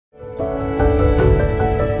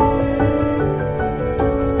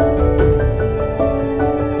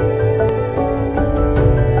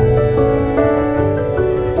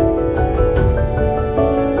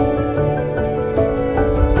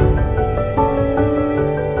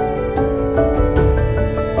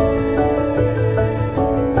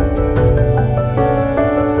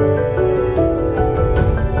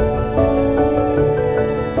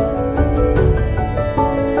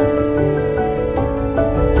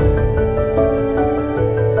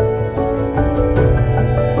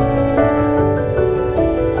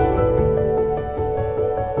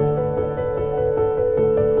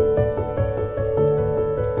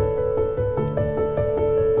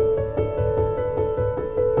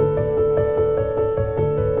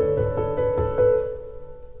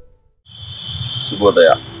ಶುಭೋದಯ.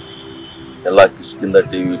 ಎಲ್ಲ ಕಿಷ್ಕಿಂದ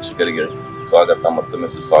ಟಿವಿ ವೀಕ್ಷಕರಿಗೆ ಸ್ವಾಗತ, ಮತ್ತೊಮ್ಮೆ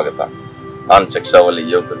ಸುಸ್ವಾಗತ. ನಾನು ಚಕ್ಷಾವಲಿ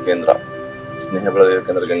ಯೋಗ ಕೇಂದ್ರ, ಸ್ನೇಹ ಬೆಳೆದ ಯೋಗ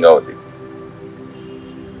ಕೇಂದ್ರ ಗಂಗಾವತಿ.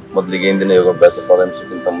 ಮೊದಲಿಗೆ ಇಂದಿನ ಯೋಗಾಭ್ಯಾಸ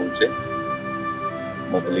ಪ್ರಾರಂಭಿಸೋಕ್ಕಿಂತ ಮುಂಚೆ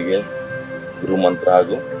ಮೊದಲಿಗೆ ಗುರು ಮಂತ್ರ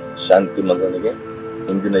ಹಾಗೂ ಶಾಂತಿ ಮೊದಲಿಗೆ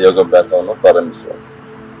ಇಂದಿನ ಯೋಗಾಭ್ಯಾಸವನ್ನು ಪ್ರಾರಂಭಿಸುವ.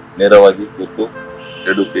 ನೇರವಾಗಿ ಕೂತು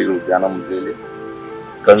ಎರಡು ಕೈಗಳು ಧ್ಯಾನ ಮುದ್ರೆಯಲ್ಲಿ,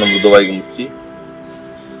 ಕಣ್ಣು ಮೃದುವಾಗಿ ಮುಚ್ಚಿ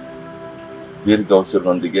ದೀರ್ಘ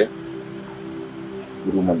ಉಸಿರಿನೊಂದಿಗೆ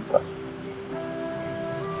ಗುರು ಮಂತ್ರ.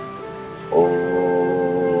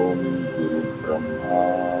 ಓಂ ಗುರು ಬ್ರಹ್ಮ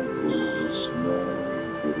ಗುರು ವಿಷ್ಣು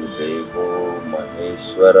ಗುರುದೇವೋ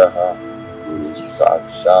ಮಹೇಶ್ವರಃ ಗುರು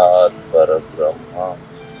ಸಾಕ್ಷಾತ್ ಪರಬ್ರಹ್ಮ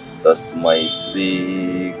ತಸ್ಮೈ ಶ್ರೀ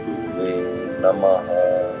ಗುರುವೇ ನಮಃ.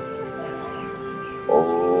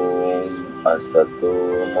 ಓಂ ಅಸತೋ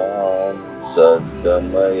ಮಾಂ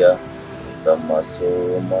ಸದ್ಗಮಯ ತಮಸೋ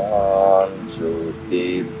ಮಾಂ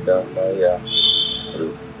ಜ್ಯೋತಿರ್ಗಮಯ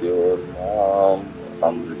ಮೃತ್ಯೋರ್ಮಾಂ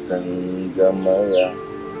ಅಮೃತಂಗಮಯ.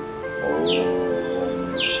 ಓಂ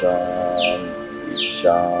ಶಾಂತಿ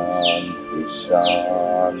ಶಾಂತಿ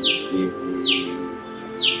ಶಾಂತಿ.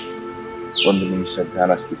 ಒಂದು ನಿಮಿಷ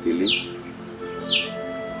ಧ್ಯಾನ ಸ್ಥಿತಿಯಲ್ಲಿ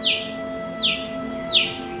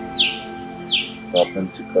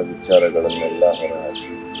ಪ್ರಾಪಂಚಿಕ ವಿಚಾರಗಳನ್ನೆಲ್ಲ ಹೊರಹಾಕಿ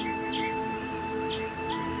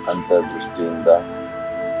ಅಂತರ್ದೃಷ್ಟಿಯಿಂದ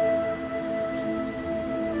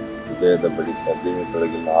ಹೃದಯದ ಬಳಿಕ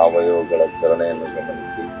ದೇಹದೊಳಗಿನ ಅವಯವಗಳ ಚಲನೆಯನ್ನು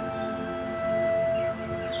ಗಮನಿಸಿ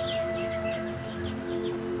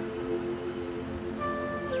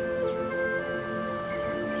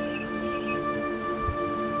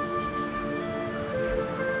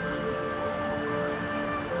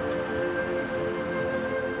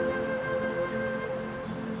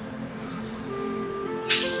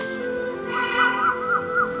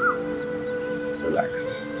ರಿಲ್ಯಾಕ್ಸ್.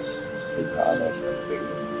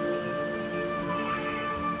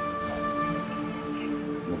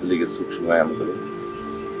 ಮೊದಲಿಗೆ ಸೂಕ್ಷ್ಮ ವ್ಯಾಯಾಮಗಳು.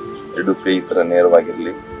 ಎರಡು ಕೈ ಈ ತರ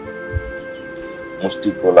ನೇರವಾಗಿರಲಿ, ಮುಷ್ಟಿ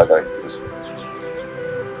ಕೋಲಾಗ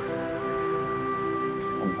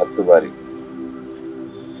ಒಂದು 10 ಬಾರಿ.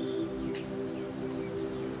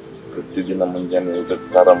 ಪ್ರತಿದಿನ ಮುಂಜಾನೆ ಯೋಗ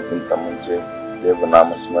ಪ್ರಾರಂಭಕ್ಕಿಂತ ಮುಂಚೆ ದೇವನಾಮ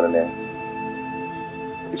ಸ್ಮರಣೆ,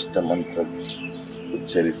 ಇಷ್ಟ ಮಂತ್ರ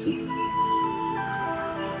ಉಚ್ಚರಿಸಿ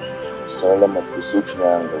ಸರಳ ಮತ್ತು ಸೂಕ್ಷ್ಮ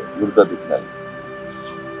ವ್ಯಾಯಾಮಗಳು ವಿರುದ್ಧ ದಿಕ್ಕಿನಲ್ಲಿ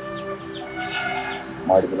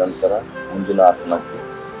ಮಾಡಿದ ನಂತರ ಮುಂದಿನ ಆಸನಕ್ಕೆ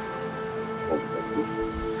ಹೋಗಬೇಕು.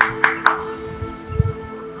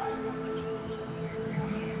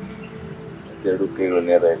 ಎರಡು ಕೈಗಳು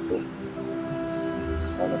ನೇರ ಇಟ್ಟು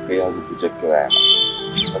ನನ್ನ ಕೈ ಹಾಗೂ ಭುಜಕ್ಕೆ ವ್ಯಾಯಾಮ.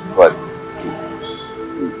 ಅಥವಾ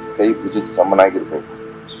ಕೈ ಭುಜಕ್ಕೆ ಸಮನಾಗಿರ್ಬೇಕು.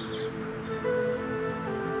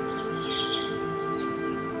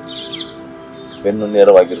 ಬೆನ್ನು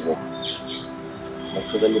ನೇರವಾಗಿರ್ಬೇಕು.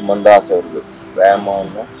 ಮುಖದಲ್ಲಿ ಮಂದಹಾಸ ಇರಬೇಕು.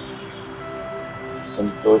 ವ್ಯಾಯಾಮವನ್ನು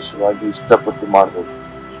ಸಂತೋಷವಾಗಿ ಇಷ್ಟಪಟ್ಟು ಮಾಡಬೇಕು.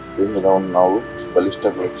 ದೇಹವನ್ನು ನಾವು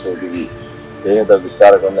ಬಲಿಷ್ಠಗೊಳಿಸ್ತಾ ಇದ್ದೀವಿ. ದೇಹದ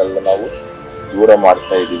ವಿಚಾರಗಳನ್ನೆಲ್ಲ ನಾವು ದೂರ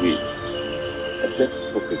ಮಾಡ್ತಾ ಇದ್ದೀವಿ. ಮತ್ತೆ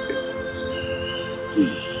ಮುಖಕ್ಕೆ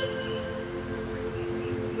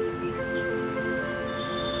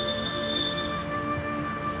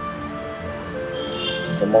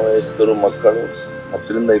ಸಮವಯಸ್ಕರು ಮಕ್ಕಳು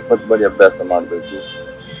 10 ರಿಂದ 20 ಬಾರಿ ಅಭ್ಯಾಸ ಮಾಡಬೇಕು.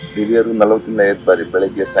 ಹಿರಿಯರು 40 ರಿಂದ 50 ಬಾರಿ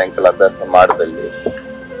ಬೆಳಗ್ಗೆ ಸಾಯಂಕಾಲ ಅಭ್ಯಾಸ ಮಾಡಿದಲ್ಲಿ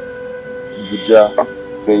ಭುಜ,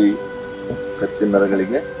 ಕೈ, ಕತ್ತಿನ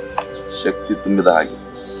ನರಗಳಿಗೆ ಶಕ್ತಿ ತುಂಬಿದ ಹಾಗೆ.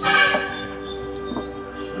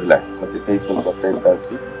 ರಿಲ್ಯಾಕ್ಸ್. ಮತ್ತೆ ಕೈ ಸ್ವಲ್ಪ ಕೈ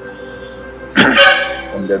ಕಾಣಿಸಿ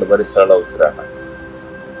 1-2 ಬಾರಿ ಸರಳ ಉಸಿರಾಟ.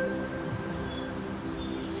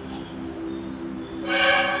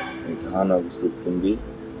 ನಿಧಾನ ಉಸಿರು ತುಂಬಿ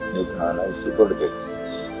ನಿಧಾನ ಉಸಿರು ಕೊಡಬೇಕು.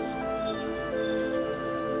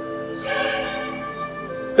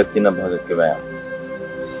 ಕತ್ತಿನ ಭಾಗಕ್ಕೆ ವ್ಯಾಯಾಮ.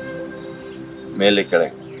 ಮೇಲೆ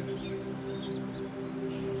ಕೆಳಗೆ,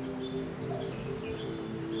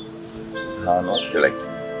 ನಾನು ಕೆಳಗೆ,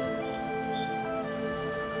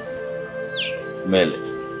 ಮೇಲೆ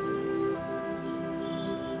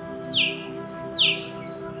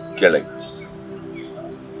ಕೆಳಗೆ.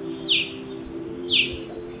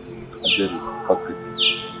 ಅದೇ ರೀತಿ ಪಕ್ಕಕ್ಕೆ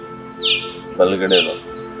ಬಲಗಡೆ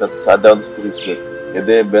ಸಾಧ್ಯವಾದಷ್ಟು ತಿರುಗಿಸ್ಬೇಕು.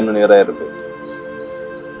 ಎದೆ ಬೆನ್ನು ನೇರ ಇರಬೇಕು.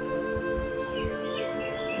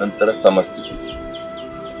 ನಂತರ ಸಮಸ್ಥಿತಿ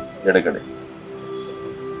ಎಡಗಡೆ,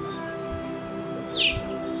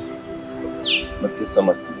 ಮತ್ತೆ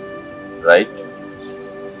ಸಮಸ್ಥಿತಿ ರೈಟ್,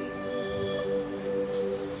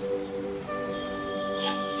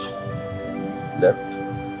 ಲೆಫ್ಟ್,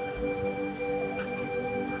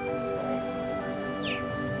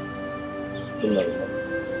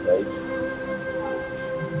 ರೈಟ್,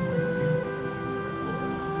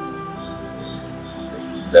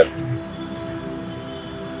 ಲೆಫ್ಟ್,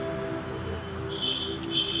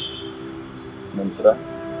 ನಂತರ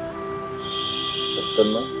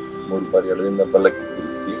ಕತ್ತನ್ನು 3 ಬಾರಿ ಎಡದಿಂದ ಬಲಕ್ಕೆ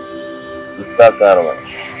ತಿರುಗಿಸಿ ವೃತ್ತಾಕಾರವಾಗಿ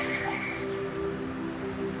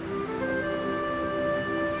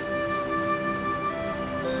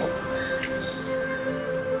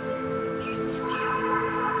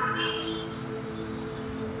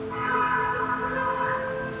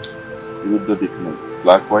ವಿರುದ್ಧ ದಿಕ್ಕಿನಲ್ಲಿ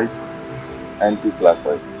clock wise aunty clock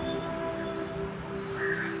wise.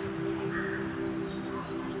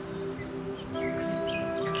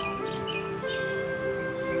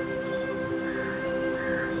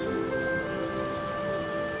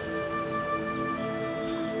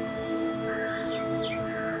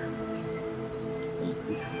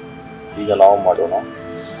 ಈಗ ನಾವು ಮಾಡೋಣ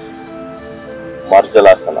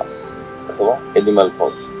ಮಾರ್ಜಲಾಸನ ಅಥವಾ ಎನಿಮಲ್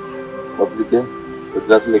ಪೌಚ್. ಮೊದಲಿಗೆ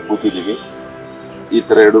ವಜ್ರಾಸನ ಕೂತಿದ್ದೀವಿ. ಈ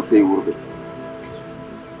ತರ 2 ಕೈ ಊರ್ಬೇಕು.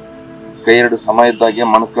 ಕೈ 2 ಸಮ ಇದ್ದಾಗೆ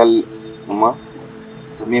ಮೊಣಕಲ್ ನಮ್ಮ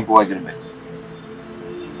ಸಮೀಪವಾಗಿರ್ಬೇಕು.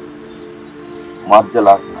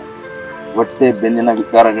 ಮಾರ್ಜಲಾಸನ ಹೊಟ್ಟೆ ಬೆನ್ನಿನ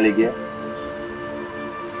ವಿಕಾರಗಳಿಗೆ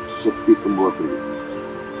ಶಕ್ತಿ ತುಂಬುತ್ತದೆ.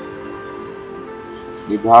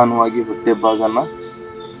 ನಿಧಾನವಾಗಿ ಹೊಟ್ಟೆ ಭಾಗನ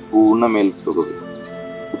ಪೂರ್ಣ ಮೇಲೆ ತಗೋಬೇಕು.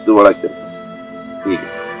 ಉದ್ದು ಒಳಕ್ಕೆ ಹೀಗೆ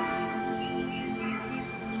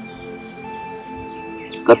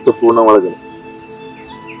ಕತ್ತು ಪೂರ್ಣ ಒಳಗೆ.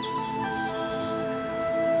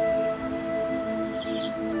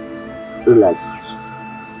 ರಿಲ್ಯಾಕ್ಸ್.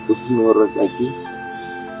 ಉಸಿರು ಹೊರಗೆ ಹಾಕಿ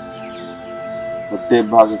ಹೊಟ್ಟೆ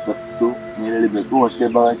ಭಾಗ ಕತ್ತು ಮೇಲೆ ಎಳಿಬೇಕು, ಹೊಟ್ಟೆ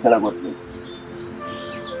ಭಾಗ ಕೆಳಗೆ ಬರ್ತಬೇಕು.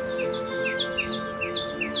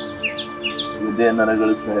 ಹೃದಯ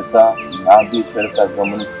ನರಗಳು ಸೆಳೆತ, ನಾಭಿ ಸೆಳೆತ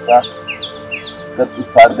ಗಮನಿಸ್ತಾ ಕತ್ತು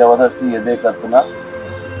ಸಾಧ್ಯವಾದಷ್ಟು ಎದೆ ಕತ್ತನ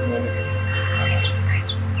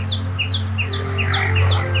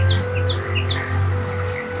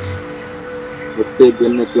ಹೊಟ್ಟೆ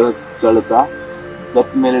ಬೆನ್ನು ಕೆಳತ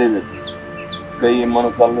ಕತ್ತು ಮೇಲೆ ಎಳಿಬೇಕು. ಕೈ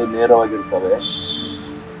ಮೊಣಕಾಲು ನೇರವಾಗಿರ್ತವೆ.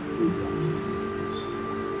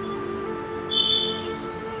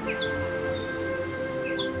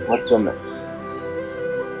 ಮತ್ತೊಮ್ಮೆ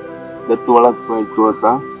ಕತ್ತು ಒಳಗ್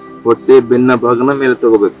ತೊಳ್ತಾ ಹೊಟ್ಟೆ ಬೆನ್ನ ಭಾಗನ ಮೇಲೆ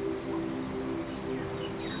ತಗೋಬೇಕು.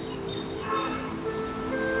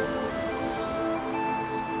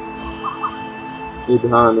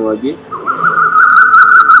 ನಿಧಾನವಾಗಿ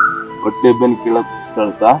ಹೊಟ್ಟೆ ಬೆನ್ನು ಕೆಳಗ್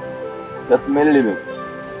ತಳ್ತಾ ಕತ್ ಮೇಲೆ ಇಳಿಬೇಕು.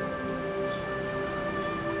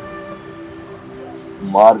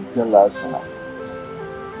 ಮಾರ್ಜಲಾಸನ.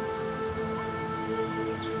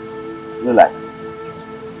 ರಿಲ್ಯಾಕ್ಸ್.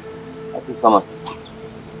 ಅದು ಸಮಸ್ಯೆ.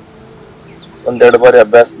 1-2 ಬಾರಿ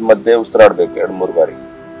ಅಭ್ಯಾಸದ ಮಧ್ಯೆ ಉಸಿರಾಡ್ಬೇಕು. 2-3 ಬಾರಿ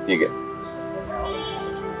ಹೀಗೆ.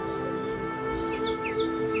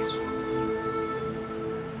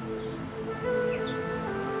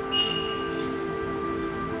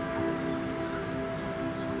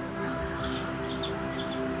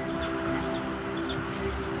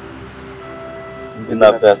 ಮುಂದಿನ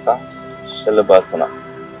ಅಭ್ಯಾಸ ಶಲಭಾಸನ.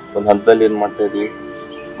 ಒಂದು ಹಂತದಲ್ಲಿ ಏನ್ ಮಾಡ್ತಾ ಇದೀವಿ,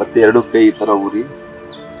 ಮತ್ತೆ 2 ಕೈ ಈ ತರ ಊರಿ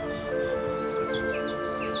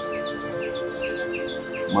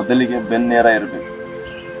ಮೊದಲಿಗೆ ಬೆನ್ನೇರ ಇರಬೇಕು.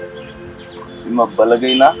 ನಿಮ್ಮ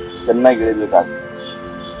ಬಲಗೈನ ಚೆನ್ನಾಗಿ ಎಳಿಬೇಕಾಗ್ತದೆ.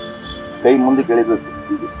 ಕೈ ಮುಂದಕ್ಕೆ ಎಳಿಬೇಕು.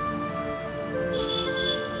 ಹೀಗೆ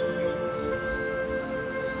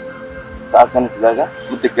ಸಾಕನಿಸಿದಾಗ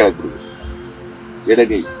ಮತ್ತೆ ಕೆಳಗೆ ಬಿಡಬೇಕು.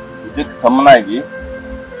 ಎಡಗೈ ಭುಜಕ್ಕೆ ಸಮನಾಗಿ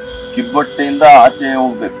ಕಿಬ್ಬೊಟ್ಟೆಯಿಂದ ಆಚೆ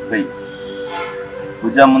ಹೋಗ್ಬೇಕು. ಕೈ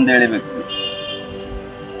ಭುಜ ಮುಂದೆ ಎಳಿಬೇಕು.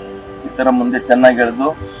 ಈ ತರ ಮುಂದೆ ಚೆನ್ನಾಗಿ ಎಳೆದು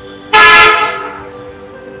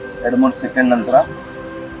 2-3 ಸೆಕೆಂಡ್ ನಂತರ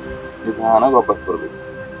ನಿಧಾನವಾಗಿ ವಾಪಸ್ ಬರ್ಬೇಕು.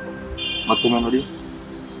 ಮತ್ತೊಮ್ಮೆ ನೋಡಿ,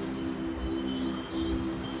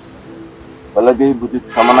 ಬಲಗೈ ಭುಜಕ್ಕೆ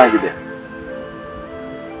ಸಮನಾಗಿದೆ,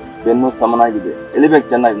 ಬೆನ್ನು ಸಮನಾಗಿದೆ. ಎಳಿಬೇಕು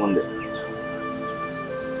ಚೆನ್ನಾಗಿ ಮುಂದೆ.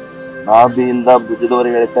 ನಾಭಿಯಿಂದ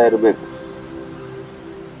ಭುಜದವರೆಗೆ ಎಳಿತಾ ಇರಬೇಕು.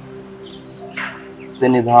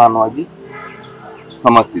 ನಿಧಾನವಾಗಿ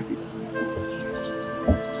ಸಮಸ್ಥಿತಿ.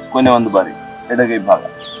 ಕೊನೆ 1 ಬಾರಿ ಎಡಗೈ ಭಾಗ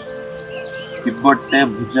ಕಿಬ್ಬೊಟ್ಟೆ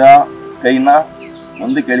ಭುಜ ಕೈನ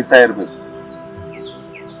ಮುಂದಕ್ಕೆ ಎಳಿತಾ ಇರಬೇಕು.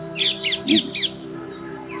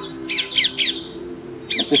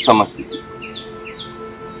 ಮತ್ತೆ ಸಮಸ್ಥಿತಿ.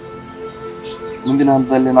 ಮುಂದಿನ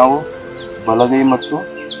ಹಂತದಲ್ಲಿ ನಾವು ಬಲಗೈ ಮತ್ತು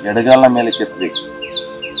ಎಡಗಾಲ ಮೇಲೆ ಕೆತ್ತಬೇಕು.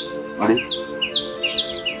 ನೋಡಿ,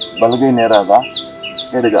 ಬಲಗೈ ನೇರಾದ,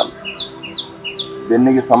 ಎಡಗಾಲ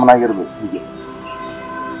ಬೆನ್ನಿಗೆ ಸಮನಾಗಿರ್ಬೇಕು. ಹೀಗೆ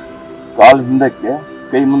ಕಾಲು ಹಿಂದಕ್ಕೆ,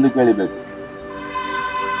 ಕೈ ಮುಂದಕ್ಕೆ ಎಳಿಬೇಕು.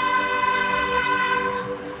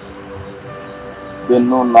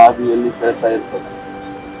 ಬೆನ್ನು ನಾಭಿಯಲ್ಲಿ ಸೆಳೆತಾ ಇರ್ತದೆ.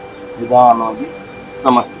 ನಿಧಾನವಾಗಿ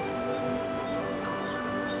ಸಮಸ್ಥಿತಿ.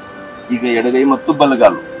 ಈಗ ಎಡಗೈ ಮತ್ತು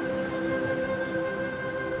ಬಲಗಾಲು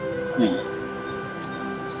ಹೀಗೆ.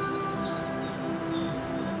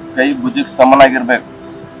 ಕೈ ಭುಜಕ್ಕೆ ಸಮನಾಗಿರ್ಬೇಕು,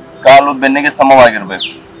 ಕಾಲು ಬೆನ್ನಿಗೆ ಸಮವಾಗಿರ್ಬೇಕು.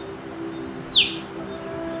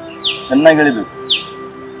 ಚೆನ್ನಾಗಿ ಎಳಿಬೇಕು.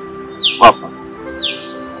 ವಾಪಸ್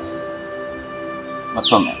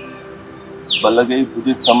ಮತ್ತೊಮ್ಮೆ. ಬಲಗೈ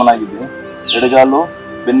ಭುಜಕ್ಕೆ ಸಮನಾಗಿದೆ, ಎಡಗಾಲು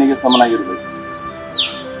ಬೆನ್ನಿಗೆ ಸಮನಾಗಿರ್ಬೇಕು.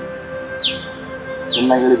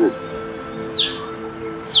 ಚೆನ್ನಾಗಿ ಎಳಿಬೇಕು.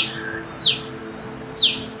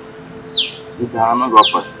 ನಿಧಾನ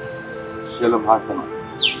ವಾಪಸ್. ಶಲಭಾಸನ.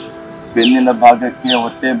 ಬೆನ್ನಿನ ಭಾಗಕ್ಕೆ,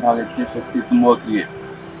 ಹೊಟ್ಟೆ ಭಾಗಕ್ಕೆ ಶಕ್ತಿ ತುಂಬುವ ಕ್ರಿಯೆ.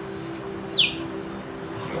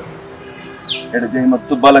 ಎಡಗೈ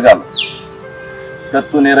ಮತ್ತು ಬಲಗಾಲು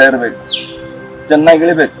ಕತ್ತು ನೇರ ಇರಬೇಕು. ಚೆನ್ನಾಗಿ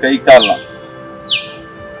ಇಳಿಬೇಕು ಕೈ ಕಾಲನ್ನ.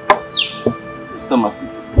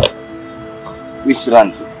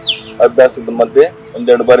 ವಿಶ್ರಾಂತಿ. ಅಭ್ಯಾಸದ ಮಧ್ಯೆ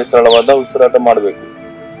ಒಂದೆರಡು ಬಾರಿ ಸರಳವಾದ ಉಸಿರಾಟ ಮಾಡಬೇಕು.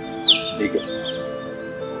 ಹೀಗೆ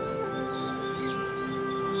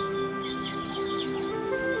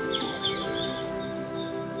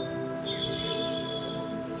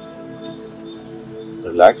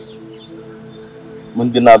ರಿಲ್ಯಾಕ್ಸ್.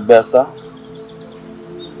 ಮುಂದಿನ ಅಭ್ಯಾಸ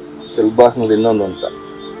ಶಲಭಾಸನದ ಇನ್ನೊಂದು ಅಂತ,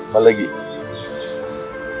 ಮಲಗಿ.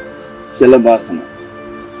 ಶಲಭಾಸನ.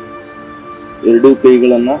 ಎರಡೂ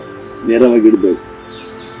ಕೈಗಳನ್ನ ನೇರವಾಗಿ ಇಡಬೇಕು.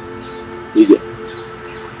 ಹೀಗೆ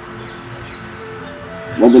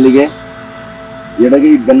ಮೊದಲಿಗೆ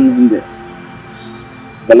ಎಡಗೈ ಬೆನ್ನ ಹಿಂದೆ,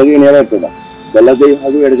 ಬಲಗೈ ನೇರ ಇರ್ತದ, ಬಲಗೈ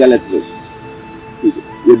ಹಾಗೂ ಎಡಗಾಲ ಎತ್ತಬೇಕು. ಹೀಗೆ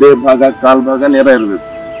ಎದೆ ಭಾಗ ಕಾಲ್ ಭಾಗ ನೇರ ಇರಬೇಕು,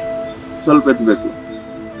 ಸ್ವಲ್ಪ ಎತ್ತಬೇಕು.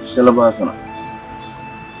 ಶಲಭಾಸನ.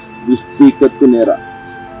 ದೃಷ್ಟಿ ಕತ್ತು ನೇರ.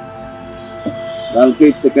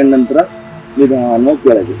 4-5 ಸೆಕೆಂಡ್ ನಂತರ ನಿಧಾನ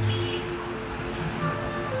ಕೆಳಗೆ.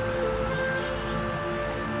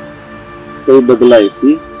 ಕೈ ಬದಲಾಯಿಸಿ.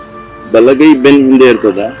 ಬಲಗೈ ಬೆನ್ನ ಹಿಂದೆ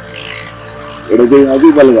ಇರ್ತದ, ಎಡಗೈ ಹಾಗೂ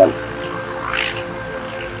ಬಲಗಾಲ.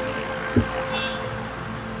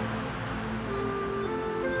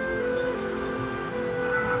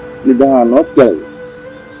 ನಿಧಾನ ಕೆಳಗೆ.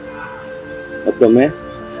 ಮತ್ತೊಮ್ಮೆ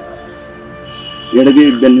ಎಡಗೈ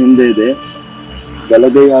ಬೆನ್ನ ಹಿಂದೆ ಇದೆ,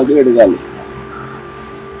 ಬಲಗೈ ಹಾಗೂ ಎಡಗಾಲು.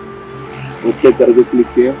 ಹೊಟ್ಟೆ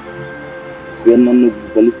ಕರಗಿಸ್ಲಿಕ್ಕೆ, ಬೆನ್ನನ್ನು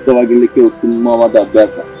ಬಲಿಷ್ಠವಾಗಿರ್ಲಿಕ್ಕೆ ಉತ್ತಮವಾದ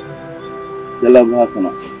ಅಭ್ಯಾಸ ಶಲಭಾಸನ.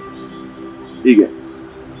 ಹೀಗೆ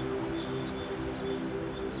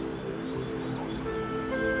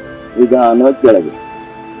ನಿಧಾನ ಕೆಳಗೆ.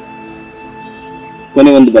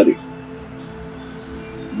 ಕೊನೆ ಒಂದು ಬಾರಿ.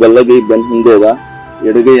 ಬಲಗೈ ಬೆನ್ನ ಹಿಂದೆ ಇದ,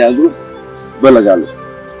 ಎಡಗೈ ಹಾಗೂ ಬಲಗಾಲು.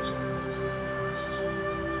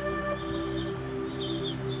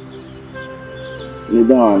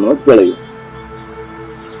 ನಿಧಾನ ಕೆಳಗೆ.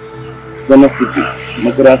 ಸಮಸ್ಥಿತಿ.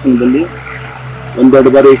 ಮಕರಾಸನದಲ್ಲಿ ಒಂದೆರಡು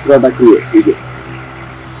ಬಾರಿ ಉಸಿರಾಟ ಕ್ರಿಯೆ. ಹೀಗೆ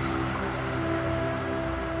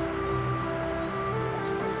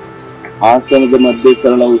ಆಸನದ ಮಧ್ಯೆ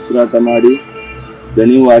ಸರಳ ಉಸಿರಾಟ ಮಾಡಿ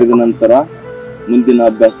ದಣಿವು ಆರಿದ ನಂತರ ಮುಂದಿನ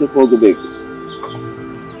ಅಭ್ಯಾಸಕ್ಕೆ ಹೋಗಬೇಕು.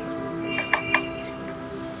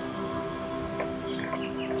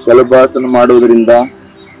 ಶಲಭಾಸನ ಮಾಡುವುದರಿಂದ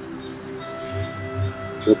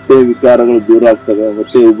ಹೊಟ್ಟೆ ವಿಕಾರಗಳು ದೂರ ಆಗ್ತವೆ,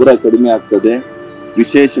 ಹೊಟ್ಟೆ ಉಗುರ ಕಡಿಮೆ ಆಗ್ತದೆ.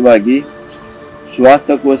 ವಿಶೇಷವಾಗಿ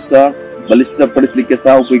ಶ್ವಾಸಕೋಶ ಬಲಿಷ್ಠಪಡಿಸಲಿಕ್ಕೆ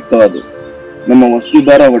ಸಹ ಉಪಯುಕ್ತವಾದ. ನಮ್ಮ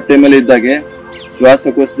ವಸ್ತುಭಾರ ಹೊಟ್ಟೆ ಮೇಲೆ ಇದ್ದಾಗೆ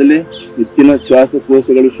ಶ್ವಾಸಕೋಶದಲ್ಲಿ ಹೆಚ್ಚಿನ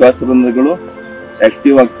ಶ್ವಾಸಕೋಶಗಳು, ಶ್ವಾಸರಂಧ್ರಗಳು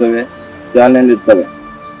ಆಕ್ಟಿವ್ ಆಗ್ತವೆ, ಚಾಲನೆಯಲ್ಲಿ ಇರ್ತವೆ.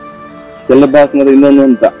 ಶಲಭಾಸನದ ಇನ್ನೊಂದು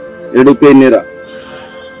ಹಂತ. ಎರಡು ಕೈ ನೇರ,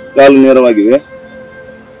 ಕಾಲು ನೇರವಾಗಿವೆ.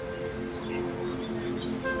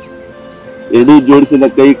 ಎಡು ಜೋಡಿಸಿದ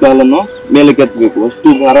ಕೈ ಕಾಲನ್ನು ಮೇಲೆ ಕೆತ್ತಬೇಕು, ಅಷ್ಟು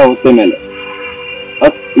ಭಾರ ಹೊಟ್ಟೆ ಮೇಲೆ.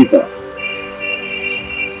 ಈ ತರ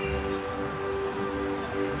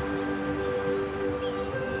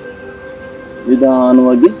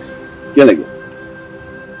ನಿಧಾನವಾಗಿ ಕೆಳಗೆ.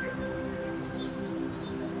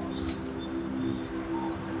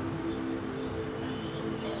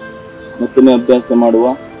 ಮತ್ತೊಮ್ಮೆ ಅಭ್ಯಾಸ ಮಾಡುವ.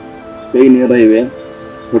 ಕೈ ನೇರ ಇವೆ,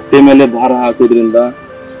 ಹೊಟ್ಟೆ ಮೇಲೆ ಭಾರ ಹಾಕುವುದರಿಂದ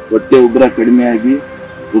ಹೊಟ್ಟೆ ಉಗ್ರ ಕಡಿಮೆಯಾಗಿ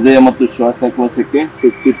ಹೃದಯ ಮತ್ತು ಶ್ವಾಸಕೋಶಕ್ಕೆ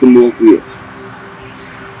ಶಕ್ತಿ ತುಂಬುವ ಕ್ರಿಯೆ.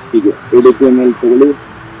 ಹೀಗೆ ಎಡಕೈ ಮೇಲೆ ತಗೊಳ್ಳಿ,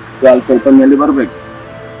 ಕಾಲು ಸ್ವಲ್ಪ ಮೇಲೆ ಬರಬೇಕು.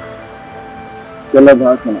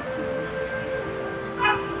 ಶಲಭಾಸನ.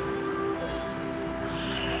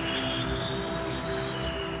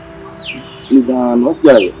 ನಿಧಾನ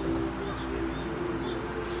ಕೆಳಗೆ.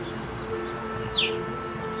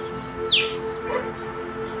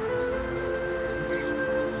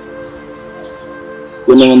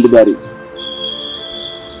 ಒಂದು ಬಾರಿ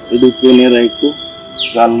ಎಡಕ್ಕೆ ನೇರ ಇಟ್ಟು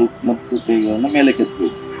ಕಾಲು ಮತ್ತು ಕೈಗಳನ್ನು ಮೇಲೆ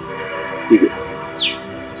ಕೆತ್ತಬೇಕು. ಹೀಗೆ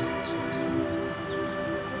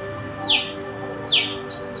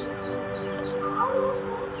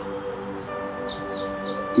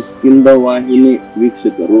ಕಿಷ್ಕಿಂಧ ವಾಹಿನಿ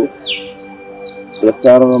ವೀಕ್ಷಕರು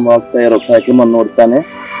ಪ್ರಸಾರವಾಗ್ತಾ ಇರೋ ಕಾರ್ಯಕ್ರಮ ನೋಡ್ತಾನೆ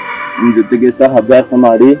ನಿಮ್ ಜೊತೆಗೆ ಸಹ ಅಭ್ಯಾಸ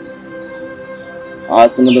ಮಾಡಿ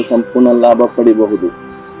ಆಸನದ ಸಂಪೂರ್ಣ ಲಾಭ ಪಡಿಬಹುದು.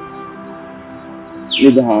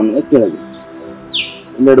 ನಿಧಾನ ಕೆಳಗೆ.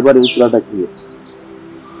 ಒಂದೆರಡು ಬಾರಿ ಉಸಿರಾಟ ಕ್ರಿಯೆ.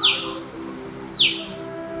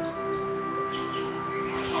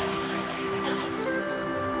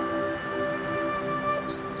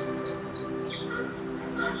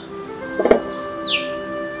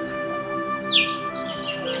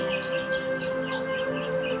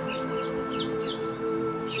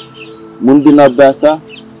 ಮುಂದಿನ ಅಭ್ಯಾಸ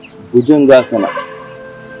ಭುಜಂಗಾಸನ.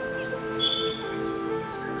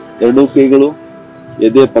 ಎರಡೂ ಕೈಗಳು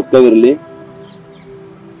ಎದೆ ಪಕ್ಕವಿರಲಿ.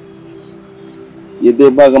 ಎದೆ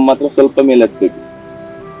ಭಾಗ ಮಾತ್ರ ಸ್ವಲ್ಪ ಮೇಲೆ ಹತ್ತಬೇಕು.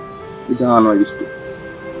 ನಿಧಾನವಾಗಿಷ್ಟು.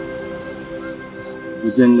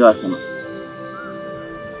 ಭುಜಂಗಾಸನ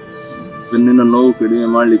ಬೆನ್ನಿನ ನೋವು ಕಡಿಮೆ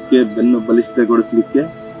ಮಾಡಲಿಕ್ಕೆ, ಬೆನ್ನು ಬಲಿಷ್ಠಗೊಳಿಸಲಿಕ್ಕೆ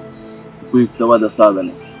ಉಪಯುಕ್ತವಾದ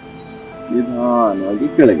ಸಾಧನೆ. ನಿಧಾನವಾಗಿ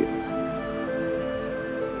ಕೆಳಗೆ.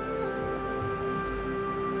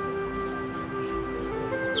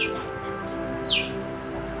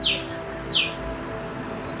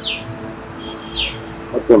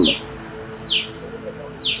 ಮತ್ತೊಮ್ಮೆ.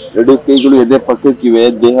 ಎರಡು ಕೈಗಳು ಎದೆ ಪಕ್ಕಕ್ಕಿವೆ.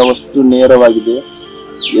 ದೇಹವಷ್ಟು ನೇರವಾಗಿದೆ.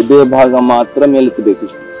 ಎದೆ ಭಾಗ ಮಾತ್ರ ಮೇಲೆತ್ತಬೇಕು.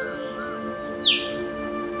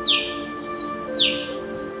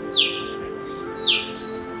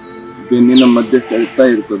 ಬೆನ್ನಿನ ಮಧ್ಯೆ ಸೆಳ್ತಾ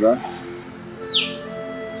ಇರ್ತದ.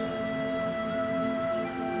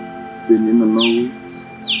 ಬೆನ್ನಿನ ನೋವು,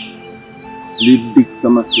 ಸ್ಲೀಪ್ ಡಿಸ್ಕ್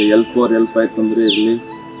ಸಮಸ್ಯೆ, L4 L5 ತೊಂದರೆ ಇರಲಿ.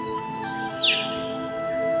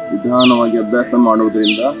 ನಿಧಾನವಾಗಿ ಅಭ್ಯಾಸ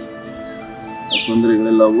ಮಾಡುವುದರಿಂದ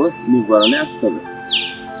ತೊಂದರೆಗಳೆಲ್ಲವೂ ನಿವಾರಣೆ ಆಗ್ತವೆ.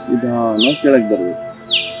 ನಿಧಾನ ಕೆಳಗೆ ಬರಬೇಕು.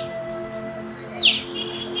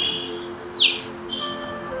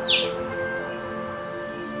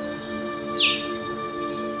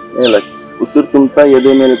 ಉಸಿರು ತುಂಬ್ತಾ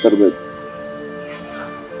ಎದೆ ಮೇಲೆ ತರಬೇಕು.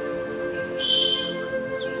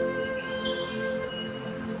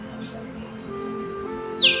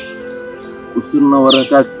 ಉಸಿರನ್ನ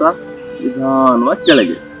ಹೊರಗಾಕ್ತಾ ನಿಧಾನವಾಗಿ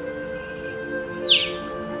ಕೆಳಗೆ.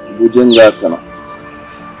 ಭುಜಂಗಾಸನ.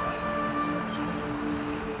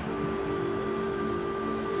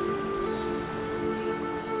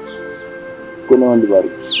 ಕೊನೆ ಒಂದು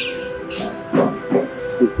ಬಾರಿ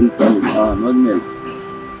ಮೇಲೆ.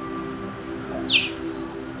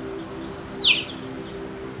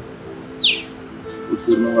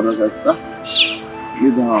 ಉಸಿರನ್ನ ಹೊರಗಾಕ್ತಾ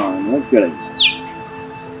ನಿಧಾನವಾಗಿ ಕೆಳಗೆ.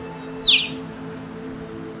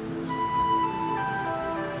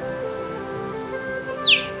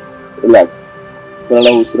 ರಿಲ್ಯಾಕ್ಸ್. ಸರಳ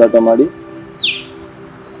ಉಸಿರಾಟ ಮಾಡಿ.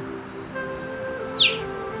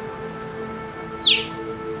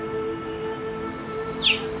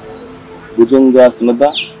 ಭುಜಂಗಾಸನದ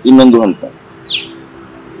ಇನ್ನೊಂದು ಹಂತ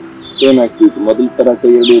ಸೇಮ್ ಆಕ್ಟಿವಿಟಿ. ಮೊದಲ ತರ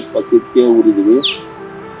ಕೈ ಎರಡು ಪಕ್ಕಕ್ಕೆ ಊರಿದ್ವಿ.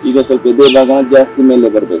 ಈಗ ಸ್ವಲ್ಪ ಎದೆ ಭಾಗ ಜಾಸ್ತಿ ಮೇಲೆ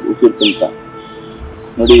ಬರ್ಬೇಕು. ಉಸಿರು ತುಂಬ್ತಾ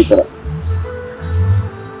ನೋಡಿ ಈ ತರ.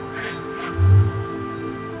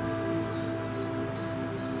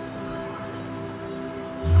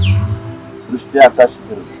 ದೃಷ್ಟಿ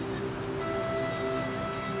ಆಕಾಶದಲ್ಲಿರುತ್ತೆ.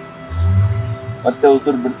 ಮತ್ತೆ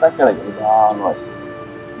ಉಸಿರು ಬಿಡ್ತಾ ಕೆಳಗೆ ನಿಧಾನವಾಗಿ.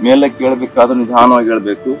 ಮೇಲೆ ಕೇಳಬೇಕಾದ್ರೂ ನಿಧಾನವಾಗಿ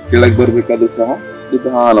ಹೇಳ್ಬೇಕು. ಕೆಳಗೆ ಬರ್ಬೇಕಾದ್ರೂ ಸಹ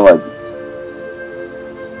ನಿಧಾನವಾಗಿ.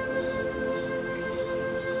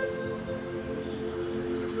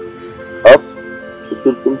 ಅಪ್.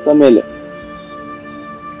 ಉಸಿರು ತುಂಬ್ತಾ ಮೇಲೆ.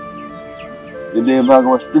 ಎದೆ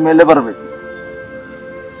ಭಾಗವಷ್ಟು ಮೇಲೆ ಬರಬೇಕು.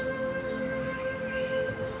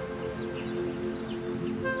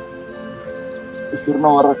 ಉಸಿರನ್ನ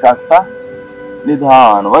ಹೊರಕ್ಕೆ ಹಾಕ್ತಾ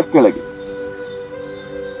ನಿಧಾನವಾಗಿ ಕೆಳಗೆ.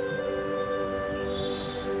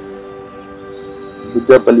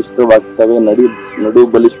 ಭುಜ ಬಲಿಷ್ಠವಾಗ್ತವೆ. ನಡು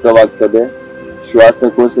ಬಲಿಷ್ಠವಾಗ್ತದೆ.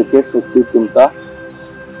 ಶ್ವಾಸಕೋಶಕ್ಕೆ ಶಕ್ತಿ ತುಂಬ್ತಾ.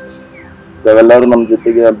 ತಾವೆಲ್ಲರೂ ನಮ್ಮ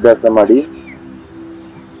ಜೊತೆಗೆ ಅಭ್ಯಾಸ ಮಾಡಿ.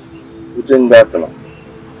 ಭುಜಂಗಾಸನ.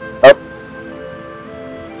 ಅಪ್.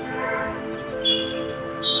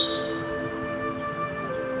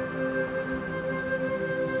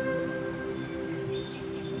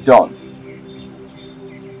 ಡೌನ್.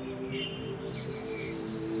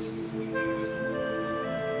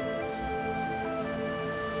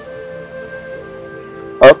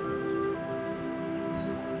 ಅಪ್.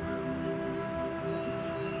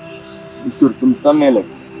 ಉಸಿರು ತುಂಬ್ತಾ ಮೇಲೆ.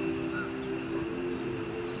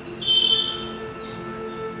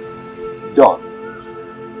 ಡೌನ್.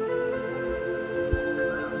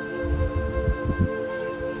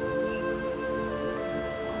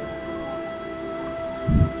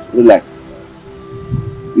 ರಿಲ್ಯಾಕ್ಸ್.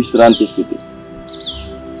 ವಿಶ್ರಾಂತಿ ಸ್ಥಿತಿ.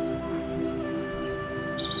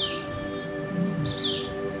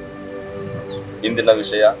 ಇಂದಿನ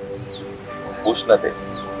ವಿಷಯ ಉಷ್ಣತೆ.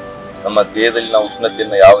 ನಮ್ಮ ದೇಹದಲ್ಲಿ ನಾವು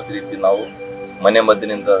ಉಷ್ಣತೆಯನ್ನು ಯಾವ ರೀತಿ ನಾವು ಮನೆ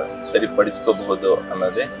ಮದ್ದಿನಿಂದ ಸರಿಪಡಿಸ್ಕೋಬಹುದು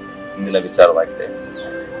ಅನ್ನೋದೇ ಇಂದಿನ ವಿಚಾರವಾಗಿದೆ.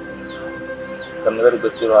 ತಮ್ಮೆಲ್ಲರಿಗೂ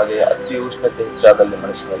ಗೊತ್ತಿರುವ ಹಾಗೆ ಅತಿ ಉಷ್ಣತೆ ಹೆಚ್ಚಾದಲ್ಲಿ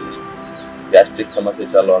ಮನುಷ್ಯನಲ್ಲಿ ಗ್ಯಾಸ್ಟ್ರಿಕ್ ಸಮಸ್ಯೆ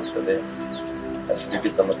ಚಾಲು ಆಗ್ತದೆ,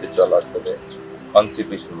 ಅಸಿಡಿಟಿ ಸಮಸ್ಯೆ ಚಾಲು ಆಗ್ತದೆ,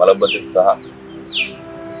 ಕಾನ್ಸ್ಟಿಪೇಷನ್ ಮಲಬದ್ಧತೆ ಸಹ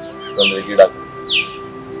ತೊಂದರೆಗೀಡಾಗ್ತದೆ.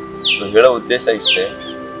 ಹೇಳೋ ಉದ್ದೇಶ ಇಷ್ಟೇ,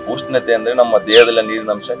 ಉಷ್ಣತೆ ಅಂದ್ರೆ ನಮ್ಮ ದೇಹದಲ್ಲಿ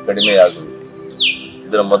ನೀರಿನ ಅಂಶ ಕಡಿಮೆಯಾಗುವುದು.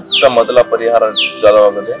 ಇದರ ಮೊದಲ ಪರಿಹಾರ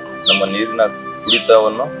ಚಾಲವಾಗದೆ ನಮ್ಮ ನೀರಿನ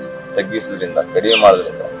ಕುಡಿತವನ್ನು ತಗ್ಗಿಸುವುದರಿಂದ, ಕಡಿಮೆ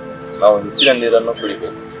ಮಾಡೋದ್ರಿಂದ ನಾವು ಹೆಚ್ಚಿನ ನೀರನ್ನು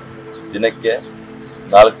ಕುಡಿಬೇಕು. ದಿನಕ್ಕೆ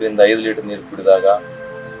 4 ರಿಂದ 5 ಲೀಟರ್ ನೀರು ಕುಡಿದಾಗ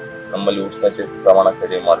ನಮ್ಮಲ್ಲಿ ಉಷ್ಣತೆ ಪ್ರಮಾಣ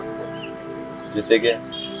ಕಡಿಮೆ ಮಾಡಬೇಕು. ಜೊತೆಗೆ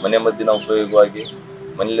ಮನೆ ಮದ್ದಿನ ಉಪಯೋಗವಾಗಿ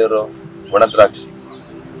ಮನೆಯಲ್ಲಿರೋ ಒಣ ದ್ರಾಕ್ಷಿ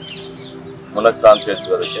ಮುನಕ್ರ ಅಂತ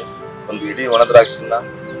ಹೇಳ್ತೀವಿ, ಅದಕ್ಕೆ ಒಂದು ಇಡೀ ಒಣ ದ್ರಾಕ್ಷಿನ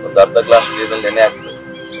ಒಂದು ಅರ್ಧ ಗ್ಲಾಸ್ ನೀರಲ್ಲಿ ನೆನೆ ಹಾಕ್ಬೇಕು.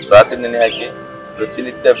 ರಾತ್ರಿ ನೆನೆ ಹಾಕಿ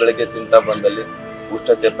ಪ್ರತಿನಿತ್ಯ ಬೆಳಗ್ಗೆ ತಿಂತಾ ಬಂದಲ್ಲಿ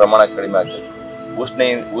ಉಷ್ಣತೆ ಪ್ರಮಾಣ ಕಡಿಮೆ ಆಗ್ತದೆ.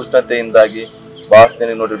 ಉಷ್ಣತೆಯಿಂದಾಗಿ ಬಹಳಷ್ಟು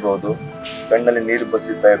ಜನ ನೋಡಿರ್ಬಹುದು, ಕಣ್ಣಲ್ಲಿ ನೀರು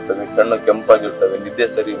ಬಸಿತಾ ಇರ್ತವೆ, ಕಣ್ಣು ಕೆಂಪಾಗಿರ್ತವೆ, ನಿದ್ದೆ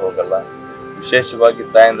ಸರಿ ಹೋಗಲ್ಲ. ವಿಶೇಷವಾಗಿ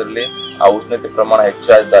ತಾಯಂದ್ರಲ್ಲಿ ಆ ಉಷ್ಣತೆ ಪ್ರಮಾಣ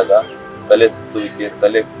ಹೆಚ್ಚಾದಾಗ ತಲೆ ಸುತ್ತುವಿಕೆ,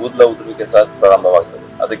 ತಲೆ ಕೂದಲ ಉದುರುವಿಕೆ ಸಹ ಪ್ರಾರಂಭವಾಗ್ತದೆ.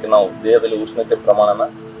 ಅದಕ್ಕೆ ನಾವು ದೇಹದಲ್ಲಿ ಉಷ್ಣತೆ ಪ್ರಮಾಣನ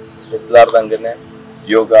ಹೆಚ್ಚಲಾರ್ದಂಗೆನೆ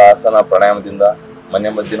ಯೋಗ, ಆಸನ, ಪ್ರಾಣಾಯಾಮದಿಂದ ಮನೆ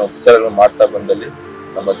ಮದ್ದಿನ ಉಪಚಾರಗಳು ಮಾಡ್ತಾ ಬಂದಲ್ಲಿ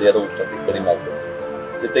ನಮ್ಮ ದೇಹದ ಉಷ್ಣತೆ ಕಡಿಮೆ ಆಗ್ತದೆ.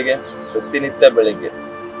 ಜೊತೆಗೆ ಪ್ರತಿನಿತ್ಯ ಬೆಳಿಗ್ಗೆ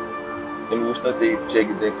ನಿಮ್ಗೆ ಉಷ್ಣತೆ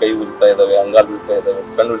ಹೆಚ್ಚಾಗಿದೆ, ಕೈ ಉರಿತಾ ಇದಾವೆ, ಅಂಗಾಲು ಉರಿತಾ ಇದಾವೆ,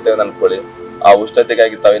 ಕಣ್ಣು ಉರಿತಾ ಇದೆ ಅನ್ಕೊಳ್ಳಿ. ಆ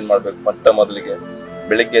ಉಷ್ಣತೆಗಾಗಿ ತಾವೇನ್ ಮಾಡ್ಬೇಕು, ಮೊದಲಿಗೆ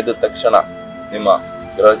ಬೆಳಿಗ್ಗೆ ಎದ್ದ ತಕ್ಷಣ ನಿಮ್ಮ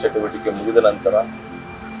ಗೃಹ ಚಟುವಟಿಕೆ ಮುಗಿದ ನಂತರ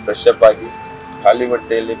ಫ್ರೆಶ್ ಅಪ್ ಆಗಿ ಖಾಲಿ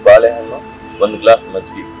ಹೊಟ್ಟೆಯಲ್ಲಿ ಬಾಳೆಹಣ್ಣು, 1 ಗ್ಲಾಸ್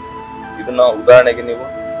ಮಜ್ಜಿಗೆ. ಇದನ್ನ ಉದಾಹರಣೆಗೆ ನೀವು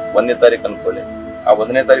 1ನೇ ತಾರೀಕು ಅನ್ಕೊಳ್ಳಿ. ಆ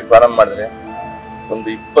 1ನೇ ತಾರೀಕು ಪ್ರಾರಂಭ ಮಾಡಿದ್ರೆ ಒಂದು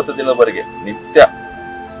 20 ದಿನದವರೆಗೆ ನಿತ್ಯ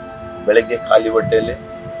ಬೆಳಗ್ಗೆ ಖಾಲಿ ಹೊಟ್ಟೆಯಲ್ಲಿ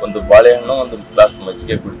 1 ಬಾಳೆಹಣ್ಣು, 1 ಗ್ಲಾಸ್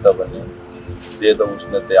ಮಜ್ಜಿಗೆ ಕುಡಿತಾ ಬನ್ನಿ. ದೇಹದ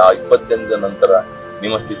ಉಷ್ಣತೆ ಆ 20 ದಿನದ ನಂತರ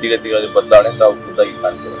ನಿಮ್ಮ ಸ್ಥಿತಿಗತಿಗಳಲ್ಲಿ ಬದಲಾವಣೆ ತಾವು ಖುದ್ದಾಗಿ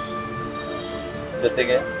ಕಾಣ್ತೀವಿ.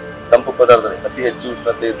 ಜೊತೆಗೆ ತಂಪು ಪದಾರ್ಥದಲ್ಲಿ ಅತಿ ಹೆಚ್ಚು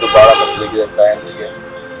ಉಷ್ಣತೆ ಇದ್ದು ಬಹಳ ಮಕ್ಕಳಿಗೆ, ತಾಯಂದಿರಿಗೆ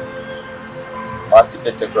ಮಾಸಿಕ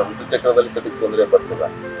ಚಕ್ರ, ಋತುಚಕ್ರದಲ್ಲಿ ಸತಿ ತೊಂದರೆ ಬರ್ತದ.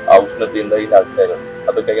 ಆ ಉಷ್ಣತೆಯಿಂದ ಇದಾಗ್ತಾ ಇರೋದು.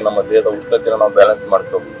 ಅದಕ್ಕಾಗಿ ನಮ್ಮ ದೇಹದ ಉಷ್ಣತೆಯನ್ನು ನಾವು ಬ್ಯಾಲೆನ್ಸ್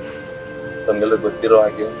ಮಾಡ್ಕೋಬೇಕು. ತಮ್ಗೆಲ್ಲರಿಗೂ ಗೊತ್ತಿರೋ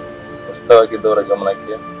ಹಾಗೆ ಹೊಸವಾಗಿದ್ದವರ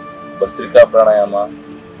ಗಮನಕ್ಕೆ ಭಸ್ತ್ರಿಕಾ ಪ್ರಾಣಾಯಾಮ,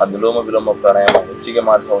 ಅನುಲೋಮ ವಿಲೋಮ ಪ್ರಾಣಾಯಾಮ ಹೆಚ್ಚಿಗೆ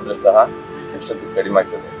ಮಾಡ್ತಾ ಹೋದ್ರೆ ಸಹ ಉಷ್ಣತೆ ಕಡಿಮೆ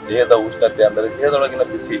ಆಗ್ತದೆ. ದೇಹದ ಉಷ್ಣತೆ ಅಂದರೆ ದೇಹದೊಳಗಿನ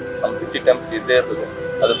ಬಿಸಿ, ನಮ್ಮ ಬಿಸಿ ಟೆಂಪರೇಚರ್ ಇದ್ದೇ ಇರ್ತದೆ.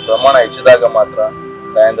 ಅದ್ರ ಪ್ರಮಾಣ ಹೆಚ್ಚಿದಾಗ ಮಾತ್ರ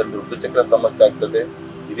ತಾಯಂದ್ರಲ್ಲಿ ಋತುಚಕ್ರ ಸಮಸ್ಯೆ ಆಗ್ತದೆ.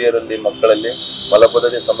 ಹಿರಿಯರಲ್ಲಿ, ಮಕ್ಕಳಲ್ಲಿ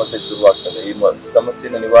ಮಲಬದ್ಧತೆ ಸಮಸ್ಯೆ ಶುರುವಾಗ್ತದೆ. ಈ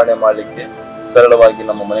ಸಮಸ್ಯೆಯನ್ನು ನಿವಾರಣೆ ಮಾಡಲಿಕ್ಕೆ ಸರಳವಾಗಿ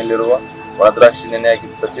ನಮ್ಮ ಮನೆಯಲ್ಲಿರುವ ಒಣದ್ರಾಕ್ಷಿ ನೆನೆ ಹಾಕಿ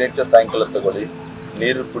ಪ್ರತಿನಿತ್ಯ ಸಾಯಂಕಾಲ ತಗೊಳ್ಳಿ.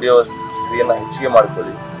 ನೀರು ಕುಡಿಯುವ ಕ್ರಿಯೆಯನ್ನು ಹೆಚ್ಚಿಗೆ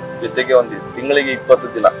ಮಾಡ್ಕೊಳ್ಳಿ. ಜೊತೆಗೆ ಒಂದು ತಿಂಗಳಿಗೆ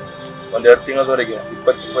 20 ದಿನ, 1-2 ತಿಂಗಳವರೆಗೆ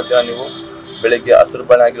 20 ದಿನ ನೀವು ಬೆಳಿಗ್ಗೆ ಹಸಿರು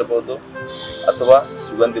ಬಾಳೆ ಆಗಿರ್ಬೋದು ಅಥವಾ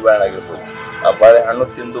ಸುಗಂಧಿ ಬಾಳೆ ಆಗಿರ್ಬೋದು, ಆ ಬಾಳೆಹಣ್ಣು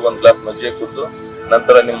ತಿಂದು 1 ಗ್ಲಾಸ್ ಮಜ್ಜಿಗೆ ಕುಡಿದು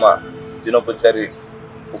ನಂತರ ನಿಮ್ಮ ದಿನೋಪಚಾರಿ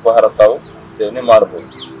ಉಪಹಾರ ತಾವು ಸೇವನೆ ಮಾಡಬಹುದು.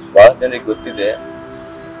 ಬಹಳ ಜನರಿಗೆ ಗೊತ್ತಿದೆ,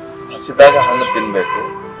 ಹಸಿದಾಗ ಹಣ್ಣು ತಿನ್ಬೇಕು,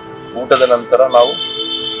 ಊಟದ ನಂತರ ನಾವು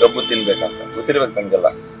ಕಬ್ಬು ತಿನ್ಬೇಕಂತ. ಗೊತ್ತಿರ್ಬೇಕು ನಮ್ಗೆಲ್ಲ,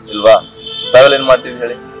 ಇಲ್ವಾ? ತಾವೆಲ್ಲ ಏನ್ ಮಾಡ್ತೀವಿ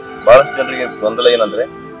ಹೇಳಿ? ಬಹಳಷ್ಟು ಜನರಿಗೆ ಗೊಂದಲ ಏನಂದ್ರೆ,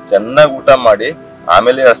 ಚೆನ್ನಾಗಿ ಊಟ ಮಾಡಿ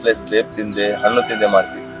ಆಮೇಲೆ ಸ್ಲೇಪ್ ತಿಂದೆ, ಹಣ್ಣು ತಿಂದೆ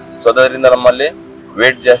ಮಾಡ್ತೀವಿ. ಸೊ ಅದರಿಂದ ನಮ್ಮಲ್ಲಿ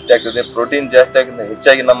ವೇಟ್ ಜಾಸ್ತಿ ಆಗ್ತದೆ, ಪ್ರೋಟೀನ್ ಜಾಸ್ತಿ ಆಗ್ತದೆ,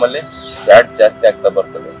 ಹೆಚ್ಚಾಗಿ ನಮ್ಮಲ್ಲಿ ಫ್ಯಾಟ್ ಜಾಸ್ತಿ ಆಗ್ತಾ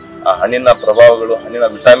ಬರ್ತದೆ. ಆ ಹಣ್ಣಿನ ಪ್ರಭಾವಗಳು, ಹಣ್ಣಿನ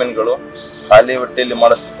ವಿಟಾಮಿನ್ಗಳು ಖಾಲಿ ಹೊಟ್ಟೆಯಲ್ಲಿ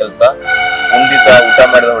ಮಾಡೋಷ್ಟು ಕೆಲಸ ಉಂಡಿದ ಊಟ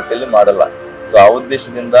ಮಾಡಿದ ಹೊಟ್ಟೆಯಲ್ಲಿ ಮಾಡಲ್ಲ. ಸೊ ಆ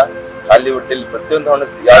ಉದ್ದೇಶದಿಂದ ಖಾಲಿ ಹೊಟ್ಟೆಯಲ್ಲಿ ಪ್ರತಿಯೊಂದು ಹಣ್ಣು,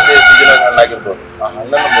 ಯಾವುದೇ ಸೀಸನ್ ಹಣ್ಣಾಗಿರ್ಬೋದು, ಆ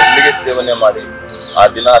ಹಣ್ಣನ್ನು ಮೊದಲಿಗೆ ಸೇವನೆ ಮಾಡಿ ಆ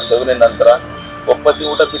ದಿನ ಸೇವನೆ ನಂತರ ಒಪ್ಪತ್ತಿ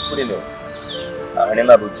ಊಟ ಬಿಟ್ಬಿಡಿ ನೀವು. ಆ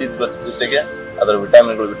ಹಣ್ಣಿನ ರುಚಿ ಜೊತೆಗೆ ಅದರ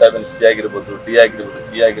ವಿಟಾಮಿನ್ಗಳು, ವಿಟಾಮಿನ್ ಸಿ ಆಗಿರ್ಬೋದು, ಡಿ ಆಗಿರ್ಬೋದು,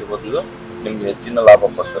 ಇ ಆಗಿರ್ಬೋದು, ಇದು ನಿಮ್ಗೆ ಹೆಚ್ಚಿನ ಲಾಭ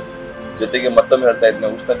ಕೊಡ್ತದೆ. ಜೊತೆಗೆ ಮತ್ತೊಮ್ಮೆ ಹೇಳ್ತಾ ಇದ್ದೀನಿ,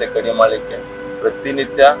 ಉಷ್ಣತೆ ಕಡಿಮೆ ಮಾಡಲಿಕ್ಕೆ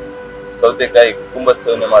ಪ್ರತಿನಿತ್ಯ ಸೌತೆಕಾಯಿ, ಕುಟುಂಬದ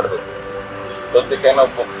ಸೇವನೆ ಮಾಡಬೇಕು. ಸೌತೆಕಾಯಿ ನಾವು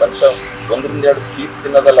ಮನುಷ್ಯ 1-2 ಪೀಸ್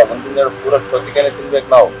ತಿನ್ನೋದಲ್ಲ, 1-2 ಪೂರಕ ಸೌತೆಕಾಯಿನೇ ತಿನ್ಬೇಕು.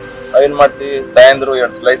 ನಾವು ನಾವೇನ್ ಮಾಡ್ತೀವಿ, ತಾಯಂದ್ರು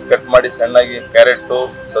 2 ಸ್ಲೈಸ್ ಕಟ್ ಮಾಡಿ ಸಣ್ಣಾಗಿ ಕ್ಯಾರೆಟ್,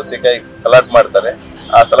 ಸೌತೆಕಾಯಿ ಸಲಾಡ್ ಮಾಡ್ತಾರೆ.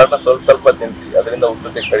 ಆ ಸಲಾಡ್ನ ಸ್ವಲ್ಪ ತಿಂತೀವಿ, ಅದರಿಂದ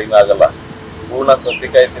ಉಷ್ಣತೆ ಕಡಿಮೆ ಆಗಲ್ಲ. ಪೂರ್ಣ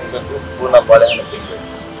ಸೌತೆಕಾಯಿ ತಿನ್ಬೇಕು, ಪೂರ್ಣ ಬಾಳೆಹಣ್ಣು ತಿನ್ಬೇಕು.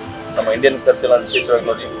 ನಮ್ಮ ಇಂಡಿಯನ್ ಕಲ್ಚರ್ ವಿಶೇಷವಾಗಿ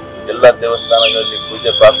ನೋಡಿ, ಎಲ್ಲಾ ದೇವಸ್ಥಾನಗಳಲ್ಲಿ,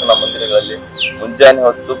 ಪೂಜೆ ಪ್ರಾರ್ಥನಾ ಮಂದಿರಗಳಲ್ಲಿ ಮುಂಜಾನೆ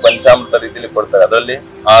ಹೊತ್ತು ಪಂಚಾಮೃತ ರೀತಿಯಲ್ಲಿ ಕೊಡ್ತಾರೆ. ಅದರಲ್ಲಿ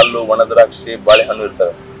ಹಾಲು, ಒಣದ್ರಾಕ್ಷಿ, ಬಾಳೆಹಣ್ಣು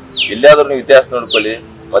ಇರ್ತವೆ. ಎಲ್ಲಿಯಾದ್ರೂ ನೀವು ಇತಿಹಾಸ ನೋಡ್ಕೊಳ್ಳಿ,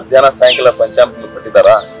 ಮಧ್ಯಾಹ್ನ ಸಾಯಂಕಾಲ ಪಂಚಾಮೃತ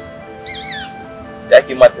ಕೊಟ್ಟಿದ್ದಾರಾ?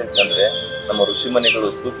 ಯಾಕೆ ಮಾತು ಹೇಳ್ತಂದ್ರೆ, ನಮ್ಮ ಋಷಿಮನಿಗಳು,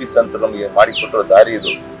 ಸೂಫಿ ಸಂತರು ನಮಗೆ ಮಾಡಿಕೊಟ್ಟಿರೋ ದಾರಿ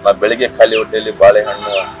ಇದು. ನಾವು ಬೆಳಿಗ್ಗೆ ಖಾಲಿ ಹೊಟ್ಟೆಯಲ್ಲಿ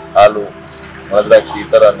ಬಾಳೆಹಣ್ಣು, ಹಾಲು, ಒಣದ್ರಾಕ್ಷಿ ಈ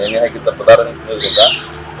ತರ ನೆನೆ ಹಾಕಿದ್ದ ಪದಾರ್ಥ ತಿನ್ನೋದ್ರಿಂದ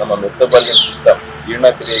ನಮ್ಮ ಮೆಟಬಾಲಿಸಂ ಸಿಸ್ಟಮ್,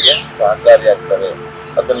 ಜೀರ್ಣಕ್ರಿಯೆಗೆ ಸಹಕಾರಿಯಾಗ್ತವೆ.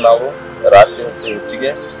 ಅದನ್ನು ನಾವು ರಾತ್ರಿ ಹೊತ್ತು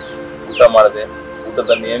ಹೆಚ್ಚಿಗೆ ಊಟ ಮಾಡದೆ,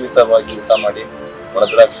 ಊಟದ ನಿಯಮಿತವಾಗಿ ಊಟ ಮಾಡಿ,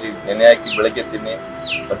 ಒಣದ್ರಾಕ್ಷಿ ನೆನೆ ಹಾಕಿ ಬೆಳಗ್ಗೆ ತಿನ್ನಿ.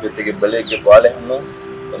 ಮತ್ತು ಜೊತೆಗೆ ಬೆಳಗ್ಗೆ ಬಾಳೆಹಣ್ಣು,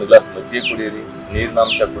 1 ಗ್ಲಾಸ್ ಮಜ್ಜಿಗೆ ಕುಡಿಯಿರಿ.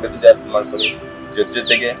 ನೀರಿನಾಂಶ ಕುಡಿದು ಜಾಸ್ತಿ ಮಾಡ್ಕೊಳ್ಳಿ.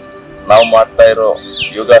 ಜೊತೆಗೆ ನಾವು ಮಾಡ್ತಾ ಇರೋ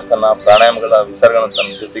ಯೋಗಾಸನ, ಪ್ರಾಣಾಯಾಮಗಳ ವಿಚಾರಗಳನ್ನು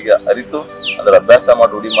ತಮ್ಮ ಜೊತೆಗೆ ಅರಿತು ಅದರ ಅಭ್ಯಾಸ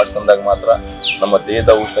ಮಾಡಿ ರೂಢಿ ಮಾಡ್ಕೊಂಡಾಗ ಮಾತ್ರ ನಮ್ಮ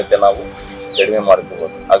ದೇಹದ ಉಷ್ಣತೆ ನಾವು ಕಡಿಮೆ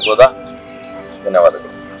ಮಾಡ್ಕೋಬಹುದು. ಆಗ್ಬೋದಾ?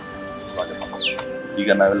 ಧನ್ಯವಾದಗಳು.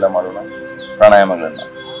 ಈಗ ನಾವೆಲ್ಲ ಮಾಡೋಣ ಪ್ರಾಣಾಯಾಮಗಳನ್ನ.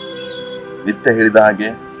 ನಿತ್ಯ ಹೇಳಿದ ಹಾಗೆ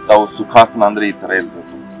ತಾವು ಸುಖಾಸನ ಅಂದ್ರೆ ಈ ತರ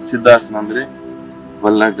ಇರ್ಬೇಕು, ಸಿದ್ಧಾಸನ ಅಂದ್ರೆ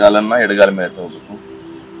ಬಲಗಾಲನ್ನ ಎಡಗಾಲ ಮೇಲೆ ತಗೋಬೇಕು.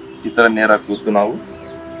 ಈ ತರ ನೇರ ಕೂತು ನಾವು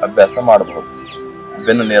ಅಭ್ಯಾಸ ಮಾಡಬಹುದು.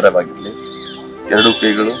 ಬೆನ್ನು ನೇರವಾಗಿರ್ಲಿ, 2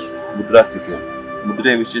 ಕೈಗಳು ಮುದ್ರಾ ಸ್ಥಿತಿ.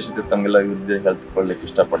 ಮುದ್ರೆಯ ವಿಶೇಷತೆ ತಮ್ಗೆಲ್ಲ ವಿದ್ಯೆ ಹೇಳ್ಕೊಳ್ಳಿಕ್ಕೆ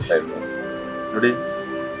ಇಷ್ಟಪಡ್ತಾ ಇದ್ದೀನಿ ನೋಡಿ.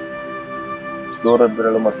 ತೋರ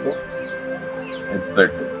ಬೆರಳು ಮತ್ತು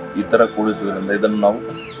ಹೆಬ್ಬೆಟ್ಟು ಈ ತರ ಕೂಡಿಸುವುದರಿಂದ ಇದನ್ನು ನಾವು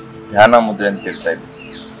ಧ್ಯಾನ ಮುದ್ರೆ ಅಂತ ಹೇಳ್ತಾ ಇದ್ವಿ.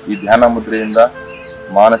 ಈ ಧ್ಯಾನ ಮುದ್ರೆಯಿಂದ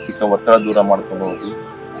ಮಾನಸಿಕ ಒತ್ತಡ ದೂರ ಮಾಡ್ಕೋಬಹುದು,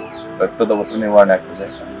 ರಕ್ತದ ಒತ್ತಡ ನಿವಾರಣೆ ಆಗ್ತದೆ,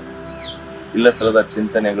 ಇಲ್ಲ ಸಲ್ಲದ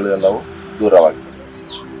ಚಿಂತನೆಗಳು ಎಲ್ಲವೂ ದೂರವಾಗ್ತದೆ.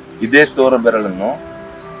 ಇದೇ ತೋರ ಬೆರಳನ್ನು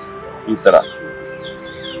ಈ ತರ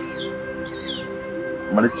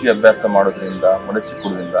ಮಡಚಿ ಅಭ್ಯಾಸ ಮಾಡೋದ್ರಿಂದ, ಮಡಚಿ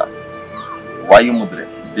ಕೊಡೋದ್ರಿಂದ ವಾಯು ಮುದ್ರೆ,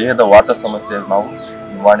 ದೇಹದ ವಾತ ಸಮಸ್ಯೆ ನಾವು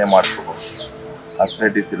ನಿವಾರಣೆ ಮಾಡ್ಕೋಬಹುದು.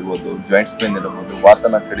 ಆರ್ಥರೈಟಿಸ್ ಇರ್ಬೋದು, ಜಾಯಿಂಟ್ಸ್ ಪೇನ್ ಇರಬಹುದು,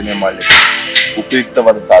 ವಾತನ ಕಡಿಮೆ ಮಾಡಲಿಕ್ಕೆ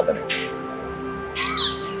ಉಪಯುಕ್ತವಾದ ಸಾಧನೆ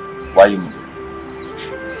ವಾಯು ಮುದ್ರೆ.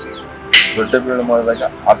 ದೊಡ್ಡ ಬೆರಳು ಮಾಡಿದಾಗ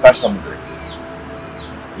ಆಕಾಶ ಮುದ್ರೆ.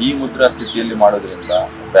 ಈ ಮುದ್ರಾ ಸ್ಥಿತಿಯಲ್ಲಿ ಮಾಡೋದ್ರಿಂದ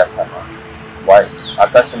ಅಭ್ಯಾಸನ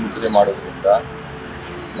ಆಕಾಶ ಮುದ್ರೆ ಮಾಡೋದ್ರಿಂದ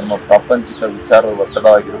ನಮ್ಮ ಪ್ರಾಪಂಚಿಕ ವಿಚಾರ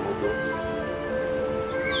ಒತ್ತಡವಾಗಿರ್ಬೋದು,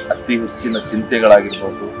 ಅತಿ ಹೆಚ್ಚಿನ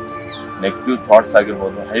ಚಿಂತೆಗಳಾಗಿರ್ಬೋದು, ನೆಗೆಟಿವ್ ಥಾಟ್ಸ್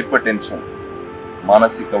ಆಗಿರ್ಬೋದು, ಹೈಪರ್ ಟೆನ್ಷನ್,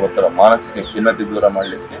 ಮಾನಸಿಕ ಒತ್ತಡ, ಮಾನಸಿಕ ಖಿನ್ನತೆ ದೂರ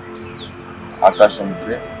ಮಾಡಲಿಕ್ಕೆ ಆಕಾಶ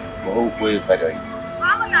ಮುದ್ರೆ ಬಹು ಉಪಯುಕ್ತವಾಗಿದೆ.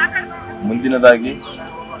 ಮುಂದಿನದಾಗಿ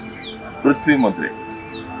ಪೃಥ್ವಿ ಮುದ್ರೆ.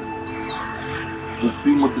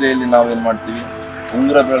 ಪೃಥ್ವಿ ಮುದ್ರೆಯಲ್ಲಿ ನಾವೇನ್ ಮಾಡ್ತೀವಿ,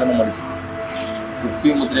 ಉಂಗುರ ಬೆರಳನ್ನು ಮಡಿಸ್ತೀವಿ.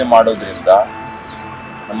 ಪೃಥ್ವಿ ಮುದ್ರೆ ಮಾಡೋದ್ರಿಂದ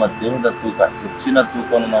ನಮ್ಮ ದೇಹದ ತೂಕ, ಹೆಚ್ಚಿನ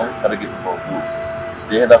ತೂಕವನ್ನು ನಾವು ಕರಗಿಸಬಹುದು,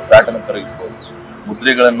 ದೇಹದ ಫ್ಯಾಟ್ ಅನ್ನು ಕರಗಿಸಬಹುದು.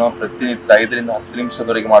 ಮುದ್ರೆಗಳನ್ನು ಪ್ರತಿನಿತ್ಯ 5 ರಿಂದ 10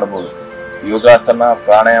 ನಿಮಿಷದವರೆಗೆ ಮಾಡಬಹುದು. ಯೋಗಾಸನ,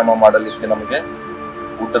 ಪ್ರಾಣಾಯಾಮ ಮಾಡಲಿಕ್ಕೆ ನಮಗೆ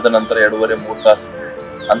ಊಟದ ನಂತರ 2.5-3 ತಾಸು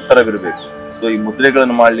ಅಂತರವಿರಬೇಕು. ಸೊ ಈ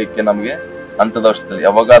ಮುದ್ರೆಗಳನ್ನು ಮಾಡಲಿಕ್ಕೆ ನಮಗೆ ಅಂತದ ಅವಶ್ಯಕತೆ.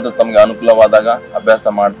 ಯಾವಾಗಾದ್ರೂ ತಮಗೆ ಅನುಕೂಲವಾದಾಗ ಅಭ್ಯಾಸ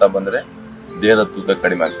ಮಾಡ್ತಾ ಬಂದ್ರೆ ದೇಹದ ತೂಕ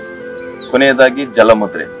ಕಡಿಮೆ ಆಗ್ತದೆ. ಕೊನೆಯದಾಗಿ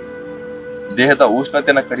ಜಲಮುದ್ರೆ. ದೇಹದ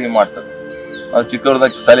ಉಷ್ಣತೆಯನ್ನು ಕಡಿಮೆ ಮಾಡ್ತದೆ. ನಾವು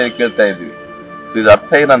ಚಿಕ್ಕವರದಾಗ ಶಾಲೆಯಲ್ಲಿ ಕೇಳ್ತಾ ಇದ್ವಿ. ಸೊ ಇದು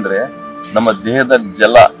ಅರ್ಥ ಏನಂದ್ರೆ, ನಮ್ಮ ದೇಹದ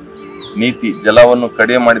ಜಲವನ್ನು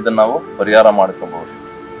ಕಡಿಮೆ ಮಾಡಿದ ನಾವು ಪರಿಹಾರ ಮಾಡ್ಕೋಬಹುದು.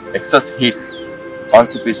 ಎಕ್ಸಸ್ ಹೀಟ್,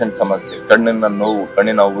 ಕಾನ್ಸ್ಟಿಪೇಷನ್ ಸಮಸ್ಯೆ, ಕಣ್ಣಿನ ನೋವು,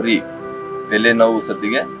 ಕಣ್ಣಿನ ಉರಿ, ತಲೆ ನೋವು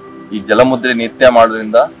ಸದ್ದಿಗೆ ಈ ಜಲಮುದ್ರೆ ನಿತ್ಯ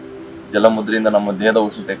ಮಾಡೋದ್ರಿಂದ ನಮ್ಮ ದೇಹದ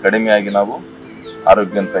ಉಷ್ಣತೆ ಕಡಿಮೆಯಾಗಿ ನಾವು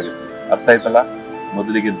ಆರೋಗ್ಯವಂತಾಗಿರ್ತೀವಿ. ಅರ್ಥ ಆಯ್ತಲ್ಲ?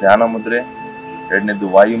 ಮೊದಲಿಗೆ ಧ್ಯಾನ ಮುದ್ರೆ, 2ನೇದು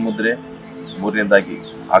ವಾಯು ಮುದ್ರೆ, 3ನೇದಾಗಿ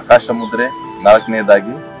ಆಕಾಶ ಮುದ್ರೆ,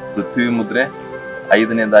 4ನೇದಾಗಿ ಪೃಥ್ವಿ ಮುದ್ರೆ,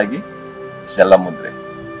 5ನೇದಾಗಿ ಜಲ ಮುದ್ರೆ.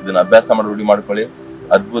 ಇದನ್ನ ಅಭ್ಯಾಸ ಮಾಡಿ ರೂಢಿ ಮಾಡ್ಕೊಳ್ಳಿ.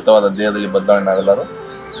 ಅದ್ಭುತವಾದ ದೇಹದಲ್ಲಿ ಬದಲಾವಣೆ ನಾವೆಲ್ಲರೂ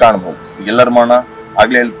ಕಾಣಬಹುದು. ಎಲ್ಲರೂ ಮಾಡೋಣ.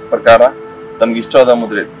 ಆಗ್ಲೇ ಹೇಳಿದ ಪ್ರಕಾರ ತಮ್ಗೆ ಇಷ್ಟವಾದ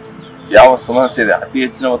ಮುದ್ರೆ, ಯಾವ ಸಮಸ್ಯೆ ಇದೆ, ಅತಿ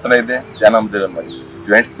ಹೆಚ್ಚಿನ ಒತ್ತಡ ಇದೆ, ಧ್ಯಾನ ಮುದ್ರೆ ಮಾಡಿ.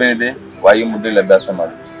 ಜಾಯಿಂಟ್ಸ್ ಪೇನ್ ಇದೆ, ವಾಯು ಮುದ್ರೆಯಲ್ಲಿ ಅಭ್ಯಾಸ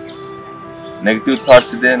ಮಾಡಿ. ನೆಗೆಟಿವ್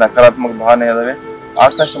ಥಾಟ್ಸ್ ಇದೆ, ನಕಾರಾತ್ಮಕ ಭಾವನೆ ಇದಾವೆ,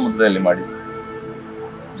 ಆಕಾಶ ಮುದ್ರೆಯಲ್ಲಿ ಮಾಡಿ.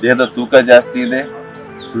 ದೇಹದ ತೂಕ ಜಾಸ್ತಿ ಇದೆ,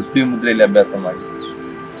 ಪೃಥ್ವಿ ಮುದ್ರೆಯಲ್ಲಿ ಅಭ್ಯಾಸ ಮಾಡಿ.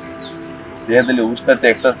 ದೇಹದಲ್ಲಿ ಉಷ್ಣತೆ,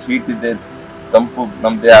 ಎಕ್ಸಸ್ ಹೀಟ್ ಇದೆ, ತಂಪು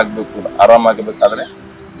ನಮ್ ದೇಹ ಆಗ್ಬೇಕು, ಆರಾಮಾಗಬೇಕಾದ್ರೆ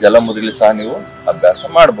ಜಲ ಮುದ್ರೆಯಲ್ಲಿ ಸಹ ನೀವು ಅಭ್ಯಾಸ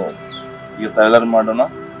ಮಾಡಬಹುದು. ಈಗ ತಾವೆಲ್ಲರೂ ಮಾಡೋಣ.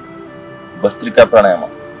 ಭಸ್ತ್ರಿಕಾ ಪ್ರಾಣಾಯಾಮ.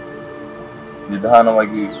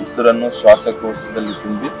 ನಿಧಾನವಾಗಿ ಉಸಿರನ್ನು ಶ್ವಾಸಕೋಶದಲ್ಲಿ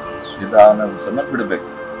ತುಂಬಿ ನಿಧಾನ ಉಸಿರನ್ನ ಬಿಡಬೇಕು.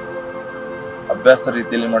 ಅಭ್ಯಾಸ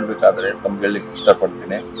ರೀತಿಯಲ್ಲಿ ಮಾಡ್ಬೇಕಾದ್ರೆ ತಮ್ಗೆ ಹೇಳಲಿಕ್ಕೆ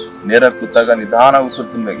ಇಷ್ಟಪಡ್ತೀನಿ. ನೇರ ಕೂತಾಗ ನಿಧಾನ ಉಸಿರು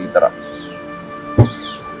ತುಂಬಬೇಕು. ಈ ತರ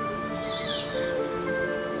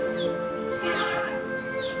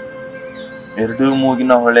ಎರಡೂ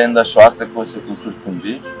ಮೂಗಿನ ಹೊಳೆಯಿಂದ ಶ್ವಾಸಕೋಶಕ್ಕೆ ಉಸಿರು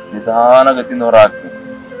ತುಂಬಿ ನಿಧಾನಗತಿಯಿಂದ ಹೊರ ಹಾಕ್ಬೇಕು.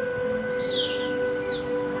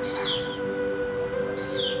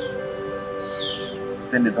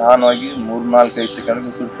 ನಿಧಾನವಾಗಿ 3-4-5 ಸೆಕೆಂಡ್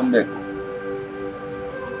ಉಸಿರು ತುಂಬಬೇಕು.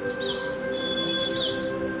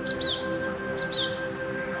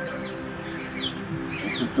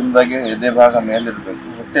 ಉಸಿರು ತುಂಬಿದಾಗೆ ಎದೆ ಭಾಗ ಮೇಲಿರ್ಬೇಕು,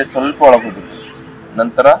 ಹೊಟ್ಟೆ ಸ್ವಲ್ಪ ಒಳಗೋಗ್ಬೇಕು.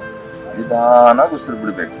 ನಂತರ ನಿಧಾನವಾಗಿ ಉಸಿರು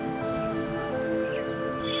ಬಿಡ್ಬೇಕು.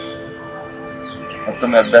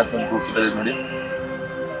 ಮತ್ತೊಮ್ಮೆ ಅಭ್ಯಾಸ ರೂಪದಲ್ಲಿ ನೋಡಿ.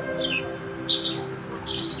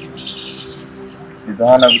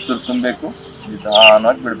 ನಿಧಾನವಾಗಿ ಉಸಿರು ತುಂಬಬೇಕು,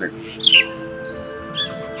 ನಿಧಾನವಾಗಿ ಬಿಡ್ಬೇಕು.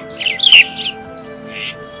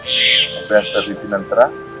 ಅಭ್ಯಾಸದ ರೀತಿ ನಂತರ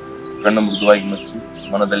ಕಣ್ಣು ಮೃದುವಾಗಿ ಮುಚ್ಚಿ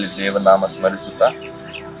ಮನದಲ್ಲಿ ದೇವನಾಮ ಸ್ಮರಿಸುತ್ತಾ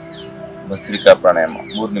ಭಸ್ತ್ರಿಕಾ ಪ್ರಾಣಾಯಾಮ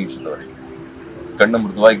 3 ನಿಮಿಷದವರೆಗೆ. ಕಣ್ಣು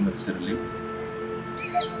ಮೃದುವಾಗಿ ಮುಚ್ಚಿರಲಿ.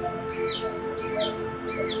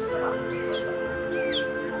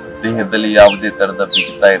 ದೇಹದಲ್ಲಿ ಯಾವುದೇ ತರದ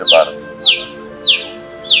ಬಿಗಿತ ಇರಬಾರದು.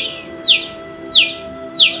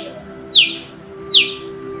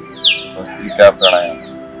 ಭಸ್ತ್ರಿಕಾ ಪ್ರಾಣಾಯಾಮ.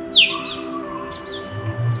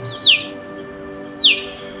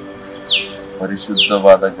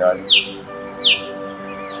 ಪರಿಶುದ್ಧವಾದ ಗಾಳಿ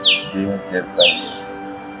ದೇಹ ಸೇರ್ತಾ ಇದೆ.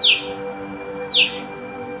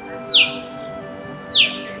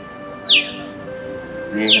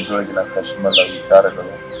 ದೇಹದೊಳಗಿನ ಕಶ್ಮಲ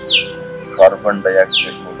ವಿಕಾರಗಳು ಕಾರ್ಬನ್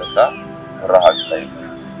ಡೈಆಕ್ಸೈಡ್ ಮೂಲಕ ಹೊರ ಹಾಕ್ತಾ ಇದೆ.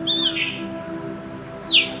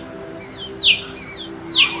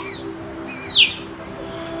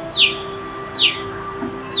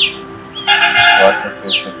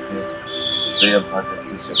 ಶ್ವಾಸಕೋಶಕ್ಕೆ, ಹೃದಯ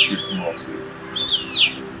ಭಾಗಕ್ಕೆ ಶಕ್ತಿ ತುಂಬುವುದು.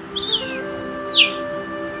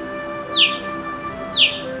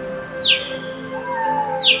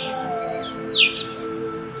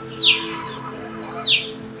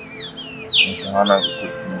 ನಿಧಾನ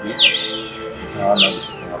ಉಸಿರು ತುಂಬಿ ನಿಧಾನ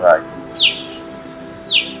ಉಸಿರು ಹೊರಹಾಕಿ.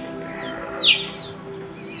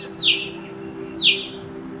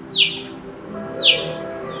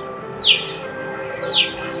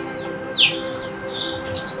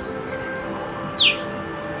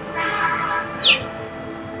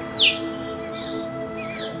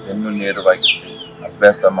 ಇನ್ನೂ ನೇರವಾಗಿ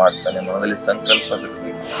ಅಭ್ಯಾಸ ಮಾಡ್ತಾನೆ ಮನದಲ್ಲಿ ಸಂಕಲ್ಪ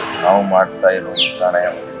ಬಿಡಬೇಕು. ನಾವು ಮಾಡ್ತಾ ಇರೋ ಈ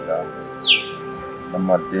ಪ್ರಾಣಾಯಾಮದಿಂದ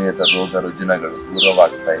ನಮ್ಮ ದೇಹದ ರೋಗ ರುಜಿನಗಳು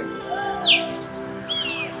ದೂರವಾಗ್ತಾ ಇವೆ.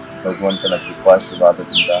 ಭಗವಂತನ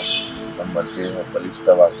ಕೃಪಾಶೀರ್ವಾದದಿಂದ ನಮ್ಮ ದೇಹ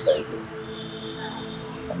ಬಲಿಷ್ಠವಾಗ್ತಾ ಇದೆ.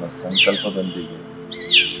 ನಮ್ಮ ಸಂಕಲ್ಪದೊಂದಿಗೆ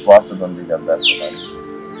ವಿಶ್ವಾಸದೊಂದಿಗೆ ಅಭ್ಯಾಸ ಮಾಡಿ.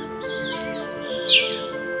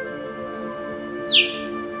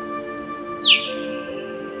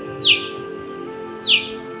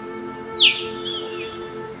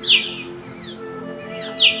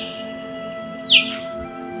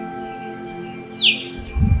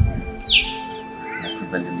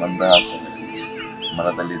 ಮುಖದಲ್ಲಿ ಮಂದಹಾಸ ಇರಲಿ,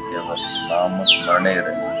 ಮನದಲ್ಲಿ ದೇವರ ನಾಮ ಸ್ಮರಣೆ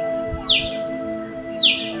ಇರಲಿ.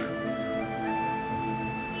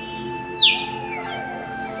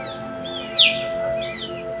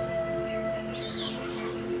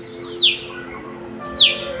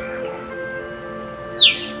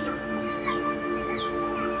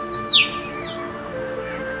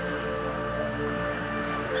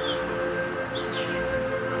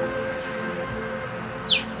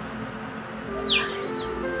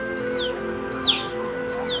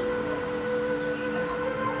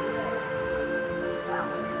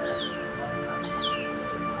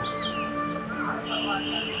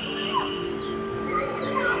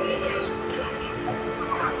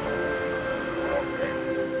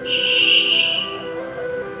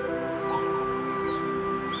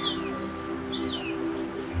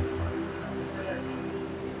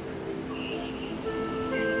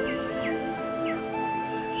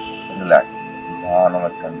 ರಿಲ್ಯಾಕ್ಸ್,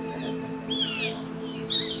 ನಿಧಾನವಾಗಿ ಕಂಡು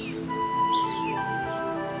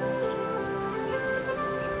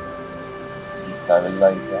ತಾವೆಲ್ಲ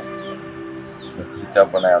ಈಗ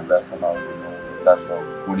ಭಸ್ತ್ರಿಕಾಪಣೆ ಅಭ್ಯಾಸ ನಾವು ಎಲ್ಲರೂ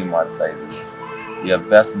ಕೂಡಿ ಮಾಡ್ತಾ ಇದ್ದೀವಿ. ಈ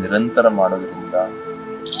ಅಭ್ಯಾಸ ನಿರಂತರ ಮಾಡೋದ್ರಿಂದ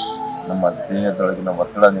ನಮ್ಮ ದೇಹದೊಳಗಿನ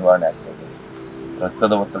ಒತ್ತಡ ನಿವಾರಣೆ ಆಗ್ತದೆ.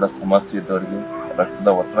 ರಕ್ತದ ಒತ್ತಡ ಸಮಸ್ಯೆ ಇದ್ದವರಿಗೆ ರಕ್ತದ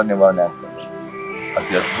ಒತ್ತಡ ನಿವಾರಣೆ ಆಗ್ತದೆ.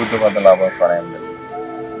 ಅತಿ ಅದ್ಭುತವಾದ ಲಾಭ ಪ್ರಾಣಾಯಾಮದಲ್ಲಿ.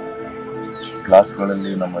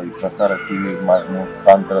 ಕ್ಲಾಸ್ಗಳಲ್ಲಿ ನಮ್ಮ ಈ ಪ್ರಸಾರ ಟಿವಿ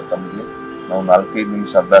ಮುಖಾಂತರ ತಮಗೆ ನಾವು 4-5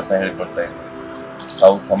 ನಿಮಿಷ ಅಭ್ಯಾಸ ಹೇಳಿಕೊಡ್ತಾ ಇದ್ದೀವಿ.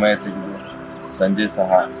 ತಾವು ಸಮಯ ತೆಗೆದು ಸಂಜೆ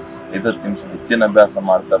ಸಹ 5 ನಿಮಿಷ ಹೆಚ್ಚಿನ ಅಭ್ಯಾಸ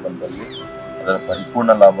ಮಾಡ್ತಾ ಬಂದಲ್ಲಿ ಅದರ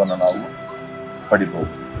ಪರಿಪೂರ್ಣ ಲಾಭವನ್ನು ನಾವು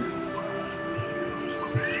ಪಡಿಬಹುದು.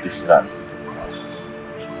 ವಿಶ್ರಾಂತಿ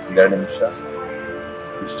 2 ನಿಮಿಷ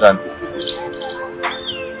ವಿಶ್ರಾಂತಿ ಸ್ಥಿತಿ.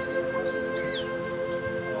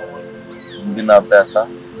 ಮುಂದಿನ ಅಭ್ಯಾಸ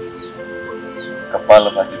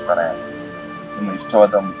ಕಪಾಲಭಾತಿ ಪ್ರಾಣಾಯಾಮ. ನಿಮ್ಮ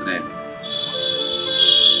ಇಷ್ಟವಾದ ಮುದ್ರೆ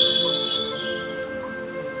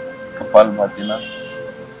ಕಪಾಲಭಾತಿನ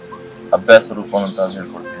ಅಭ್ಯಾಸ ರೂಪವನ್ನು ಅಂತ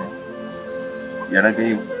ಹೇಳ್ಕೊಡ್ತೀನಿ. ಎಡಗೈ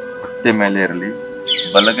ಹೊಟ್ಟೆ ಮೇಲೆ ಇರಲಿ,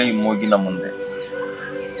 ಬಲಗೈ ಮೂಗಿನ ಮುಂದೆ.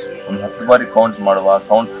 ಒಂದು 10 ಬಾರಿ ಕೌಂಟ್ ಮಾಡುವ.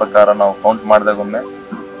 ಕೌಂಟ್ ಪ್ರಕಾರ ನಾವು ಕೌಂಟ್ ಮಾಡಿದಾಗೊಮ್ಮೆ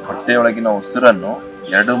ಹೊಟ್ಟೆಯೊಳಗಿನ ಉಸಿರನ್ನು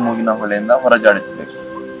 2 ಮೂಗಿನ ಹೊಳೆಯಿಂದ ಹೊರಜಾಡಿಸಬೇಕು.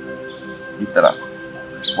 ಈ ತರ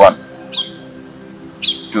 1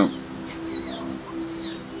 2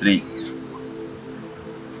 3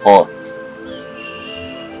 4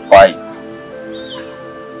 5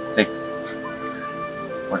 6.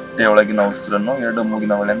 ಹೊಟ್ಟೆಯೊಳಗಿನ ಉಸಿರನ್ನು 2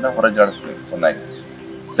 ಮೂಗಿನ ಹೊಳೆಯಿಂದ ಹೊರಜಾಡಿಸಬೇಕು ಚೆನ್ನಾಗಿ.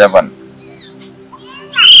 7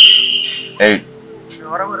 8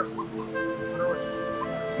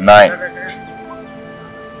 9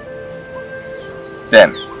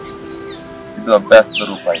 10. ಇದು ಅಭ್ಯಾಸದ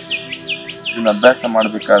ರೂಪ ಇದೆ. ಇದನ್ನ ಅಭ್ಯಾಸ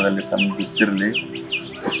ಮಾಡಬೇಕಾದಲ್ಲಿ ತಮ್ಗೆ ಗೊತ್ತಿರಲಿ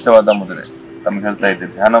ಇಷ್ಟವಾದ ಮುದ್ರೆ. ತಮ್ಗೆ ಹೇಳ್ತಾ ಇದ್ದೆ,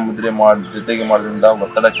 ಧ್ಯಾನ ಮುದ್ರೆ ಜೊತೆಗೆ ಮಾಡೋದ್ರಿಂದ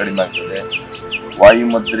ಒತ್ತಡ ಕಡಿಮೆ ಆಗ್ತದೆ. ವಾಯು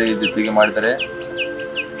ಮುದ್ರೆ ಜೊತೆಗೆ ಮಾಡಿದರೆ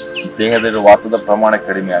ದೇಹದಲ್ಲಿ ವಾತದ ಪ್ರಮಾಣ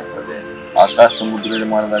ಕಡಿಮೆ ಆಗ್ತದೆ. ಆಕಾಶ ಮುದ್ರೆ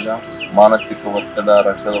ಮಾಡಿದಾಗ ಮಾನಸಿಕ ಒತ್ತಡ,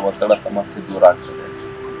 ರಕ್ತದ ಒತ್ತಡ ಸಮಸ್ಯೆ ದೂರ ಆಗ್ತದೆ.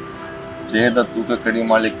 ದೇಹದ ತೂಕ ಕಡಿಮೆ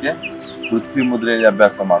ಮಾಡಲಿಕ್ಕೆ ಪೃಥ್ವಿ ಮುದ್ರೆಯಲ್ಲಿ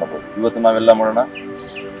ಅಭ್ಯಾಸ ಮಾಡಬಹುದು. ಇವತ್ತು ನಾವೆಲ್ಲ ಮಾಡೋಣ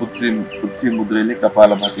ಪೃಥ್ವಿ ಮುದ್ರೆಯಲ್ಲಿ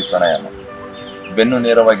ಕಪಾಲಭಾತಿ ಪ್ರಾಣಾಯಾಮ. ಬೆನ್ನು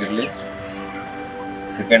ನೇರವಾಗಿರಲಿ,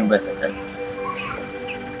 ಸೆಕೆಂಡ್ ಬೈ ಸೆಕೆಂಡ್.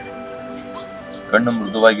 ಕಣ್ಣು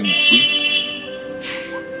ಮೃದುವಾಗಿ ಮುಚ್ಚಿ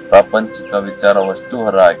ಪ್ರಾಪಂಚಿಕ ವಿಚಾರವಷ್ಟು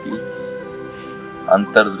ಹೊರಹಾಕಿ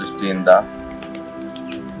ಅಂತರ್ದೃಷ್ಟಿಯಿಂದ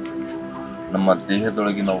ನಮ್ಮ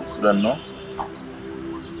ದೇಹದೊಳಗಿನ ಉಸಿರನ್ನು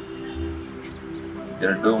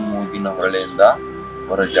 2 ಮೂಗಿನ ಹೊರಳೆಯಿಂದ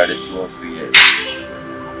ಹೊರಜಾಡಿಸುವ ಕ್ರಿಯೆ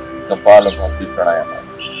ಕಪಾಲಭಾತಿ ಪ್ರಾಣಾಯಾಮ.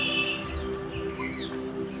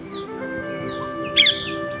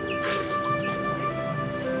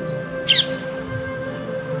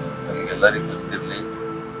 ನಮಗೆಲ್ಲರಿಗೂ ಗೊತ್ತಿರಲಿ,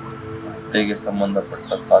 ಹೊಟ್ಟೆಗೆ ಸಂಬಂಧಪಟ್ಟ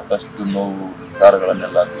ಸಾಕಷ್ಟು ನೋವು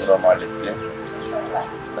ವಿಕಾರಗಳನ್ನೆಲ್ಲ ದೂರ ಮಾಡಲಿಕ್ಕೆ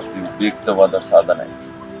ಅತಿ ಉಪಯುಕ್ತವಾದ ಸಾಧನೆ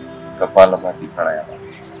ಕಪಾಲಭಾತಿ ಪ್ರಾಣಾಯಾಮ.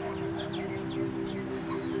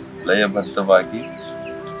 ಲಯಬದ್ಧವಾಗಿ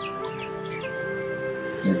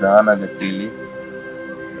ನಿಧಾನಗತಿಯಲ್ಲಿ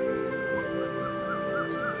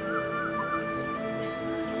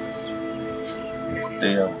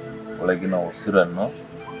ಹೊಟ್ಟೆಯ ಒಳಗಿನ ಉಸಿರನ್ನು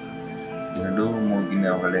ಎರಡೂ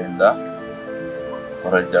ಮೂಗಿನ ಹೊಳೆಯಿಂದ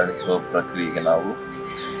ಹೊರಜಾಡಿಸುವ ಪ್ರಕ್ರಿಯೆಗೆ ನಾವು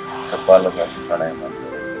ಕಪಾಲಭಾತಿ ಪ್ರಾಣಾಯಾಮ ಅಂತ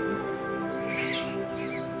ಹೇಳ್ತೀವಿ.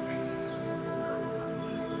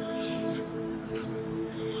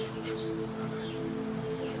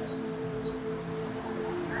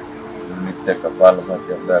 ನಿತ್ಯ ಕಪಾಲಭಾತಿ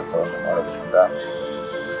ಅಭ್ಯಾಸವನ್ನು ಮಾಡೋದ್ರಿಂದ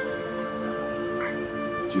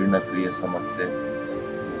ಜೀರ್ಣಕ್ರಿಯೆ ಸಮಸ್ಯೆ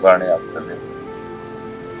ನಿವಾರಣೆ ಆಗ್ತದೆ.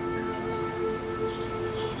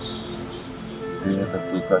 ದೇಹದ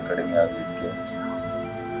ತೂಕ ಕಡಿಮೆ ಆಗಲಿಕ್ಕೆ,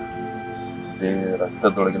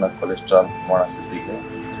 ರಕ್ತದೊಳಗಿನ ಕೊಲೆಸ್ಟ್ರಾಲ್ ಪ್ರಮಾಣ ಸ್ಥಿತಿಗೆ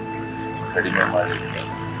ಕಡಿಮೆ ಮಾಡಲಿಕ್ಕೆ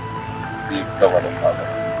ಉಪಯುಕ್ತವಾದ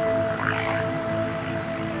ಸಾಧನೆ.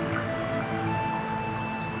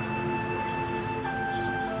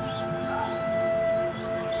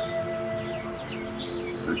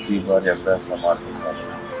 ಪ್ರತಿ ಬಾರಿ ಅಭ್ಯಾಸ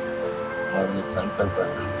ಮಾಡಬೇಕಾದ್ರೆ ಮೊದಲು ಸಂಕಲ್ಪ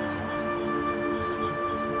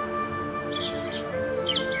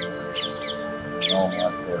ನಾವು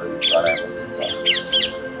ಮಾಡ್ತಾ ಇರೋ ಈ ಪ್ರಾಣಾಯಾಮದಿಂದ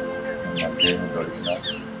ನಮ್ಮ ದೇಹದೊಳಗಿನ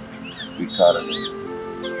ವಿಕಾರಗಳು,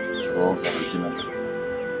 ರೋಗ ರುಜಿನಗಳು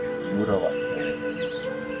ದೂರವಾಗ್ತವೆ.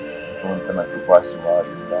 ಭಗವಂತನ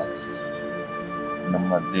ಕೃಪಾಶೀರ್ವಾದದಿಂದ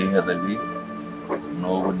ನಮ್ಮ ದೇಹದಲ್ಲಿ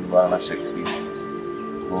ನೋವು ನಿವಾರಣಾ ಶಕ್ತಿ,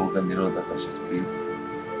 ರೋಗ ನಿರೋಧಕ ಶಕ್ತಿ,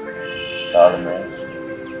 ತಾಳ್ಮೆ,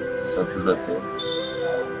 ಸದೃಢತೆ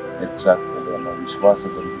ಹೆಚ್ಚಾಗ್ತದೆ ಅನ್ನೋ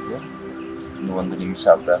ವಿಶ್ವಾಸದೊಂದಿಗೆ ಇನ್ನು 1 ನಿಮಿಷ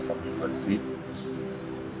ಅಭ್ಯಾಸ ಮುಂದುವರಿಸಿ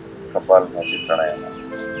ಕಪಾಲಭಾತಿ ಪ್ರಾಣಾಯಾಮ.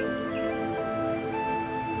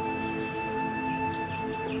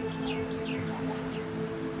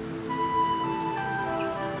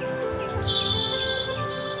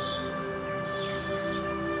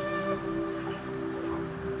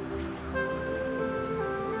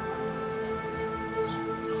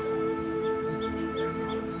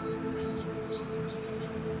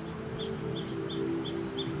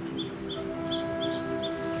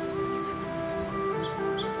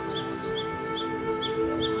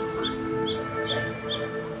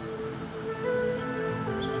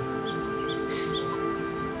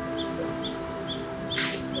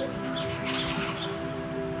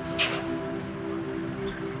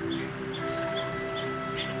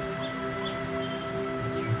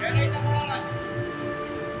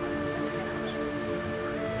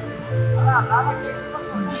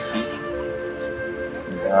 ನಿಲ್ಲಿಸಿ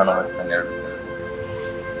ನಿಧಾನವಾಗಿ 12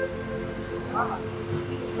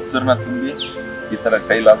 ಉಸಿರನ್ನ ತುಂಬಿ ಈ ತರ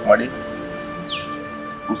ಕೈ ಲಾಕ್ ಮಾಡಿ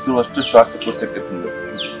ಉಸಿರುವಷ್ಟು ಶ್ವಾಸಕೋಶಕ್ಕೆ ತುಂಬಿ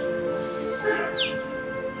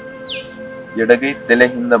ಎಡಗೈ ತಲೆ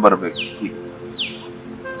ಹಿಂದೆ ಬರಬೇಕು.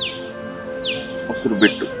 ಉಸಿರು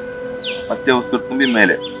ಬಿಟ್ಟು ಮತ್ತೆ ಉಸಿರು ತುಂಬಿ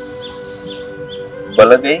ಮೇಲೆ,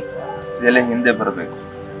 ಬಲಗೈ ತಲೆ ಹಿಂದೆ ಬರಬೇಕು.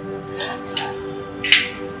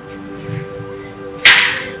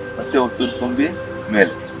 ಮತ್ತೆ ಉಸಿರು ತುಂಬಿ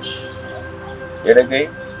ಮೇಲೆ, ಎಡಗೈ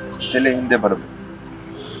ತಲೆ ಹಿಂದೆ ಬರಬೇಕು.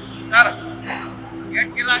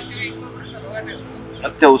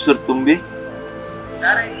 ಮತ್ತೆ ಉಸಿರು ತುಂಬಿ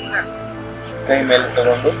ಕೈ ಮೇಲೆ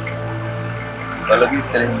ತಗೊಂಡು ಬಲಗೈ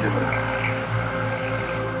ತಲೆ ಹಿಂದೆ ಬರಬೇಕು.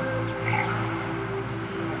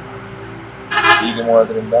 ಹೀಗೆ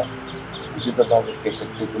ಮಾಡೋದ್ರಿಂದ ಉಚಿತ ಭಾಗಕ್ಕೆ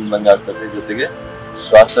ಶಕ್ತಿ ತುಂಬಂಗೆ ಆಗ್ತದೆ, ಜೊತೆಗೆ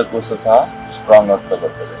ಶ್ವಾಸಕೋಶ ಸಹ ಸ್ಟ್ರಾಂಗ್ ಆಗ್ತಾ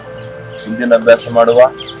ಬರ್ತದೆ. ಹಿಂದಿನ ಅಭ್ಯಾಸ ಮಾಡುವ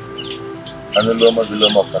ಅನುಲೋಮ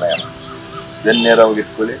ವಿಲೋಮ ಪ್ರಾಣಾಯಾಮ. ನೇರವಾಗಿ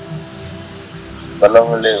ಇಟ್ಕೊಳ್ಳಿ, ಬಲ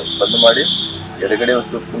ಹೊಳ್ಳೆ ಬಂದ್ ಮಾಡಿ ಎಡಗಡೆ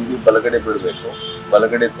ಉಸಿರು ತುಂಬಿ ಬಲಗಡೆ ಬಿಡಬೇಕು,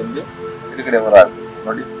 ಬಲಗಡೆ ತುಂಬಿ ಎಡಗಡೆ ಹೊರ ಹಾಕಬೇಕು.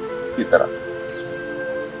 ನೋಡಿ ಈ ತರ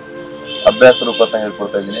ಅಭ್ಯಾಸ ರೂಪತ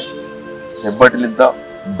ಹೇಳ್ಕೊಡ್ತಾ ಇದ್ದೀನಿ. ಹೆಬ್ಬಟ್ಟಿಲಿದ್ದ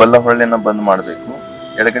ಬಲ ಹೊಳ್ಳೆನ ಬಂದ್ ಮಾಡಬೇಕು,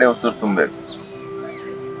 ಎಡಗಡೆ ಉಸಿರು ತುಂಬಬೇಕು.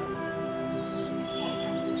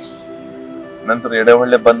 ನಂತರ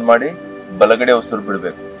ಎಡಹೊಳ್ಳೆ ಬಂದ್ ಮಾಡಿ ಬಲಗಡೆ ಉಸಿರು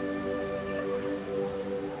ಬಿಡಬೇಕು.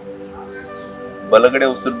 ಬಲಗಡೆ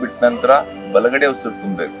ಉಸಿರು ಬಿಟ್ಟ ನಂತರ ಬಲಗಡೆ ಉಸಿರು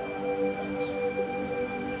ತುಂಬಬೇಕು,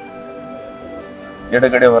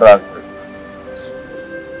 ಎಡಗಡೆ ಹೊರ ಹಾಕ್ಬೇಕು.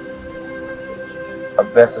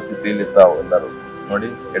 ಅಭ್ಯಾಸ ಸ್ಥಿತಿಯಲ್ಲಿ ತಾವು ಎಲ್ಲರೂ ನೋಡಿ,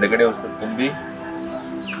 ಎಡಗಡೆ ಉಸಿರು ತುಂಬಿ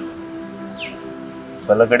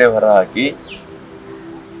ಬಲಗಡೆ ಹೊರ ಹಾಕಿ,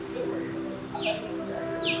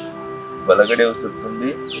 ಬಲಗಡೆ ಉಸಿರು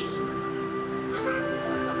ತುಂಬಿ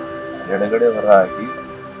ಎಡಗಡೆ ಹೊರ ಹಾಕಿ,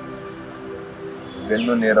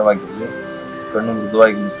 ಬೆನ್ನು ನೇರವಾಗಿರಲಿ, ಕಣ್ಣು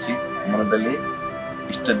ಮೃದುವಾಗಿ ಮುಚ್ಚಿ ಮನದಲ್ಲಿ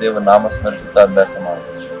ಇಷ್ಟ ದೇವ ನಾಮ ಸ್ಮರಿಸುತ್ತಾ ಅಭ್ಯಾಸ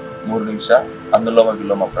ಮಾಡಬೇಕು. 3 ನಿಮಿಷ ಅನುಲೋಮ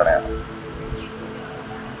ವಿಲೋಮ ಪ್ರಾಣಾಯಾಮ.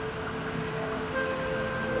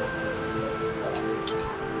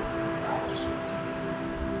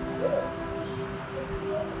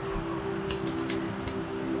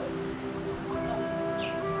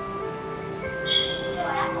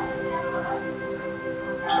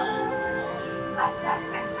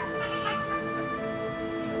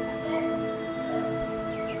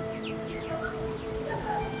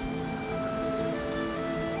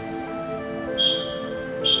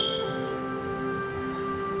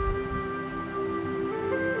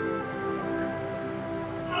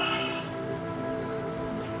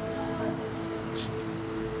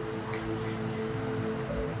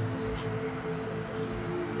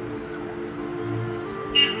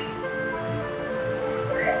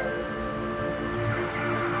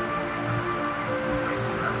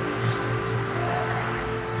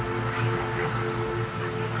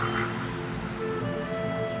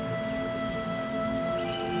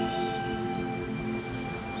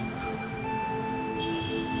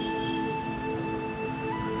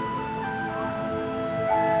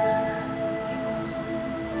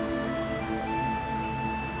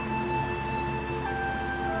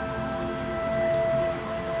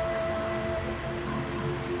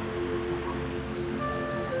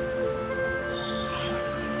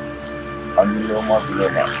 ಅನುಲೋಮ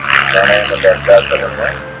ವಿಲೋಮ ಪ್ರಾಣಾಯಾಮದ ಅಭ್ಯಾಸವನ್ನು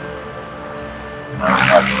ನಾವು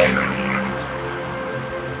ಮಾಡ್ತಾ ಇದ್ದೀವಿ.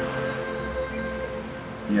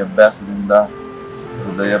 ಈ ಅಭ್ಯಾಸದಿಂದ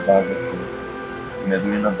ಹೃದಯ ಭಾಗಕ್ಕೆ,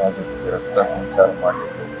 ಮೆದುಳಿನ ಭಾಗಕ್ಕೆ ರಕ್ತ ಸಂಚಾರ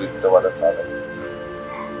ಮಾಡಲಿಕ್ಕೆ ಉಪಯುಕ್ತವಾದ ಸಾಧನ.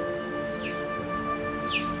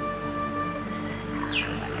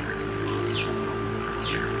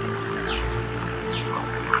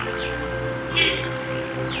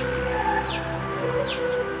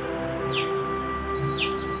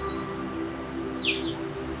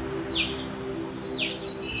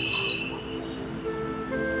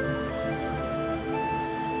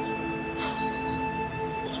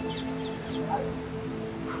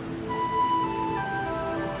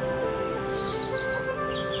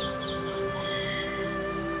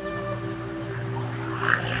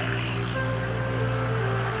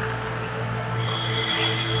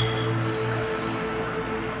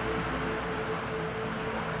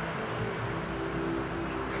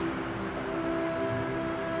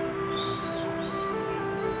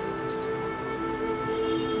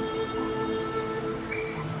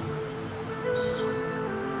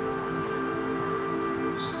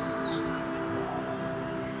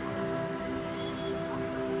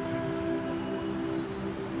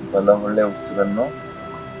 ಬಲ ಹೊಳ್ಳೆ ಉಸಿರನ್ನು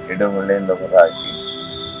ಎಡ ಹೊಳ್ಳೆಯಿಂದ ಹೊರಹಾಕಿ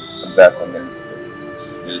ಅಭ್ಯಾಸ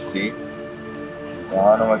ನಿಲ್ಲಿಸಿ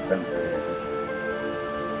ನಿಧಾನವಾಗಿ ಕಂಡುಹಿಡಿಯಿರಿ.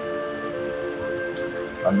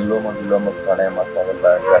 ಅನುಲೋಮ ವಿಲೋಮ ಪ್ರಾಣಾಯಾಮ ತಾವೆಲ್ಲ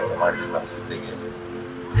ಅಭ್ಯಾಸ ಮಾಡಿಲ್ಲ ಜೊತೆಗೆ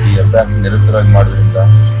ಈ ಅಭ್ಯಾಸ ನಿರಂತರವಾಗಿ ಮಾಡೋದ್ರಿಂದ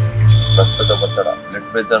ರಕ್ತದ ಒತ್ತಡ, ಬ್ಲಡ್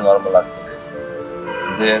ಪ್ರೆಷರ್ ನಾರ್ಮಲ್ ಆಗ್ತದೆ.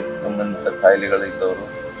 ಹೃದಯ ಸಂಬಂಧಿತ ಕಾಯಿಲೆಗಳು ಇದ್ದವರು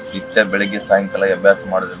ನಿತ್ಯ ಬೆಳಗ್ಗೆ ಸಾಯಂಕಾಲ ಅಭ್ಯಾಸ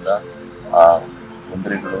ಮಾಡೋದ್ರಿಂದ ಆ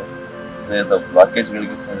ತೊಂದರೆಗಳು, ಹೃದಯದ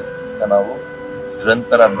ಬ್ಲಾಕೇಜ್ಗಳಿಗೆ ಸಹ ನಾವು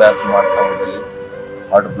ನಿರಂತರ ಅಭ್ಯಾಸ ಮಾಡ್ತಾ ಹೋದಲ್ಲಿ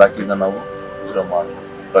ಹಾರ್ಟ್ ಬ್ಲಾಕೇಜ್ ನಾವು ದೂರ ಮಾಡಬಹುದು.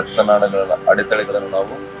 ರಕ್ತನಾಳಗಳ ಅಡೆತಡೆಗಳನ್ನು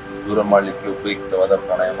ನಾವು ದೂರ ಮಾಡಲಿಕ್ಕೆ ಉಪಯುಕ್ತವಾದ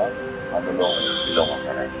ಪ್ರಾಣಾಯಾಮ ಅನುಲೋಮ ವಿಲೋಮ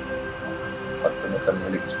ಪ್ರಾಣಾಯಾಮ. ಮತ್ತೊಮ್ಮೆ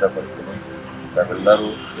ಹೇಳಲಿಕ್ಕೆ ಇಷ್ಟಪಡ್ತೀನಿ, ನಾವೆಲ್ಲರೂ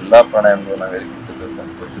ಎಲ್ಲಾ ಪ್ರಾಣಾಯಾಮಗಳು ನಾವು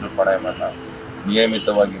ಹೇಳಿಕೊಟ್ಟಿರ್ತಕ್ಕಂಥ ವಜ್ರ ಪ್ರಾಣಾಯಾಮನ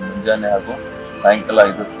ನಿಯಮಿತವಾಗಿ ಮುಂಜಾನೆ ಹಾಗೂ ಸಾಯಂಕಾಲ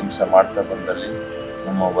 5 ನಿಮಿಷ ಮಾಡ್ತಾ ಬಂದಲ್ಲಿ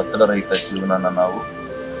ನಮ್ಮ ಒತ್ತಡರಹಿತ ಜೀವನನ ನಾವು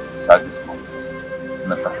ಸಾಗಿಸಬಹುದು.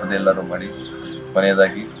 ಇನ್ನು ತಪ್ಪದೆ ಎಲ್ಲರೂ ಮಾಡಿ.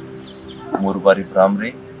 ಕೊನೆಯದಾಗಿ 3 ಬಾರಿ ಭ್ರಾಮ್ರಿ,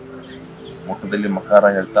 ಮುಖದಲ್ಲಿ ಮಕಾರ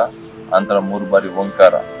ಹೇಳ್ತಾ ನಂತರ 3 ಬಾರಿ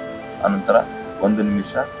ಓಂಕಾರ, ಅನಂತರ 1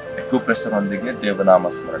 ನಿಮಿಷ ಅಕ್ಯುಪ್ರೆಷರ್ ಒಂದಿಗೆ ದೇವನಾಮ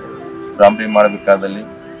ಸ್ಮರಣೆ. ಭ್ರಾಮ್ರಿ ಮಾಡಬೇಕಾದಲ್ಲಿ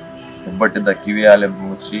ಒಬ್ಬಟ್ಟಿದ್ದ ಕಿವಿಯ ಆಲೆ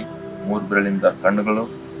ಮುಚ್ಚಿ 3 ಬೆರಳಿಂದ ಕಣ್ಣುಗಳು,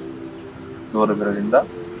 ತೋರು ಬೆರಳಿಂದ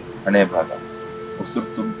ಹಣೆ ಭಾಗ, ಉಸಿರು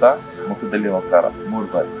ತುಂಬುತ್ತಾ ಮುಖದಲ್ಲಿ ಓಂಕಾರ 3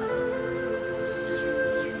 ಬಾರಿ.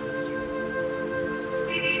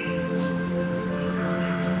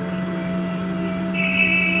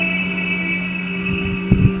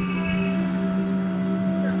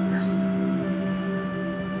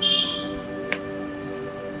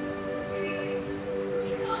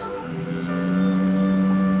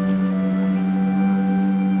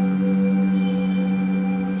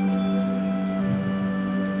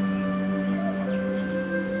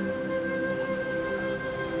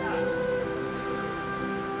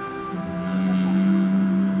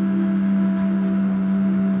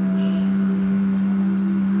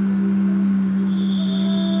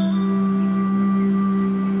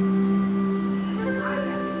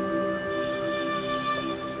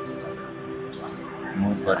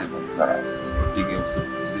 ಬಾರಿ ಓಂಕಾರ ಒಟ್ಟಿಗೆ ಉಸಿರು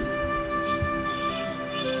ತುಂಬಿ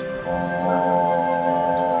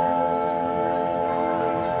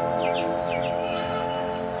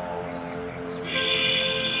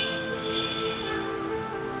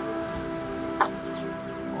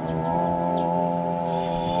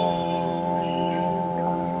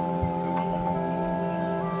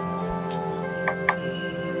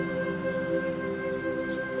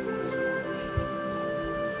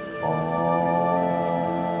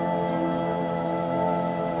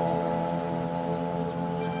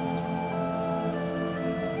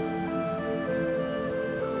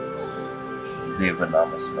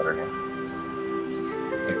ದೇವನಾಮ ಸ್ಮರಣೆ.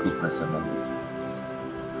 ಅಕ್ಯುಪ್ರೆಷರ್ನಲ್ಲಿ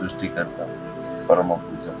ಸೃಷ್ಟಿಕರ್ತ ಪರಮ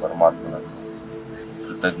ಪೂಜ್ಯ ಪರಮಾತ್ಮನನ್ನು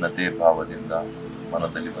ಕೃತಜ್ಞತೆ ಭಾವದಿಂದ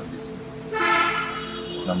ಮನದಲ್ಲಿ ವಂದಿಸಿ,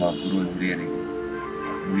 ನಮ್ಮ ಗುರು ಹಿರಿಯರಿಗೆ,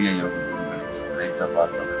 ಹಿರಿಯ ಯೋಗ ಗುರುಗಳಿಗೆ, ರೈತ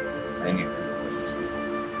ಬಾಂಧವರಿಗೆ, ಸೈನಿಕರಿಗೆ ವಂದಿಸಿ,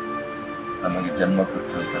 ನಮಗೆ ಜನ್ಮ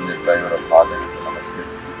ಕೊಟ್ಟಿರುವ ತಂದೆ ತಾಯಿಯವರ ಪಾದಗಳಿಗೆ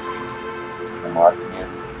ನಮಸ್ಕರಿಸಿ, ನಮ್ಮ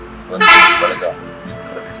ಆತ್ಮೀಯರು, ಬಂಧು ಬಳಗ,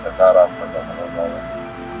 ಮಿತ್ರರಿಗೆ ಸಕಾರಾತ್ಮಕ ಮನೋಭಾವ,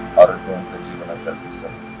 ಆರೋಗ್ಯವಂತ ಜೀವನ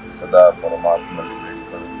ಕಲ್ಪಿಸಲು ಸದಾ ಪರಮಾತ್ಮನಲ್ಲಿ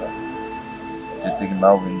ಬೇಡಿಕೊಳ್ಳುತ್ತಾ, ಜೊತೆಗೆ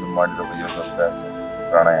ನಾವು ಇಂದು ಮಾಡಿರುವ ಯೋಗಾಭ್ಯಾಸ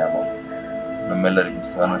ಪ್ರಾಣಾಯಾಮ ನಮ್ಮೆಲ್ಲರಿಗೂ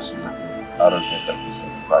ಸಹನಶೀಲತೆ, ಆರೋಗ್ಯ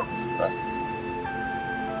ಕಲ್ಪಿಸಲು ಪ್ರಾರ್ಥಿಸುತ್ತಾ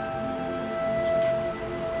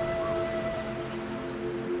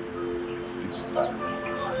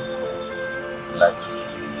ರಿಲ್ಯಾಕ್ಸ್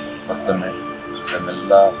ಮತ್ತೊಮ್ಮೆ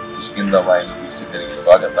ನಮ್ಮೆಲ್ಲ ಕಿಷ್ಕಿಂಧ ವಾಹಿನಿ ವೀಕ್ಷಕರಿಗೆ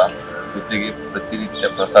ಸ್ವಾಗತ. ಜೊತೆಗೆ ಪ್ರತಿನಿತ್ಯ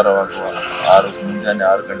ಪ್ರಸಾರವಾಗುವ ಮುಂಜಾನೆ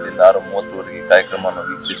 6 ಗಂಟೆಯಿಂದ 6:30ವರೆಗೆ ಕಾರ್ಯಕ್ರಮವನ್ನು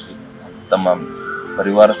ವೀಕ್ಷಿಸಿ ತಮ್ಮ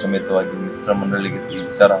ಪರಿವಾರ ಸಮೇತವಾಗಿ ಮಿತ್ರ ಮಂಡಳಿಗೆ ಈ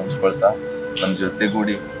ವಿಚಾರ ಹಂಚಿಕೊಳ್ತಾ ನಮ್ಮ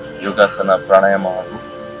ಜೊತೆಗೂಡಿ ಯೋಗಾಸನ, ಪ್ರಾಣಾಯಾಮ ಹಾಗೂ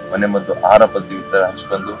ಮನೆಮದ್ದು ಆಹಾರ ಪದ್ಧತಿ ವಿಚಾರ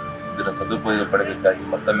ಹಂಚಿಕೊಂಡು ಇದರ ಸದುಪಯೋಗ ಪಡೆಯಬೇಕಾಗಿ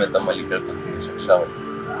ಮತ್ತೊಮ್ಮೆ ತಮ್ಮಲ್ಲಿ ಕೇಳ್ಕೊಳ್ತೀನಿ. ಶಿಕ್ಷಾವತಿ.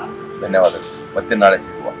 ಧನ್ಯವಾದಗಳು. ಮತ್ತೆ ನಾಳೆ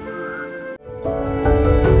ಸಿಗುವ.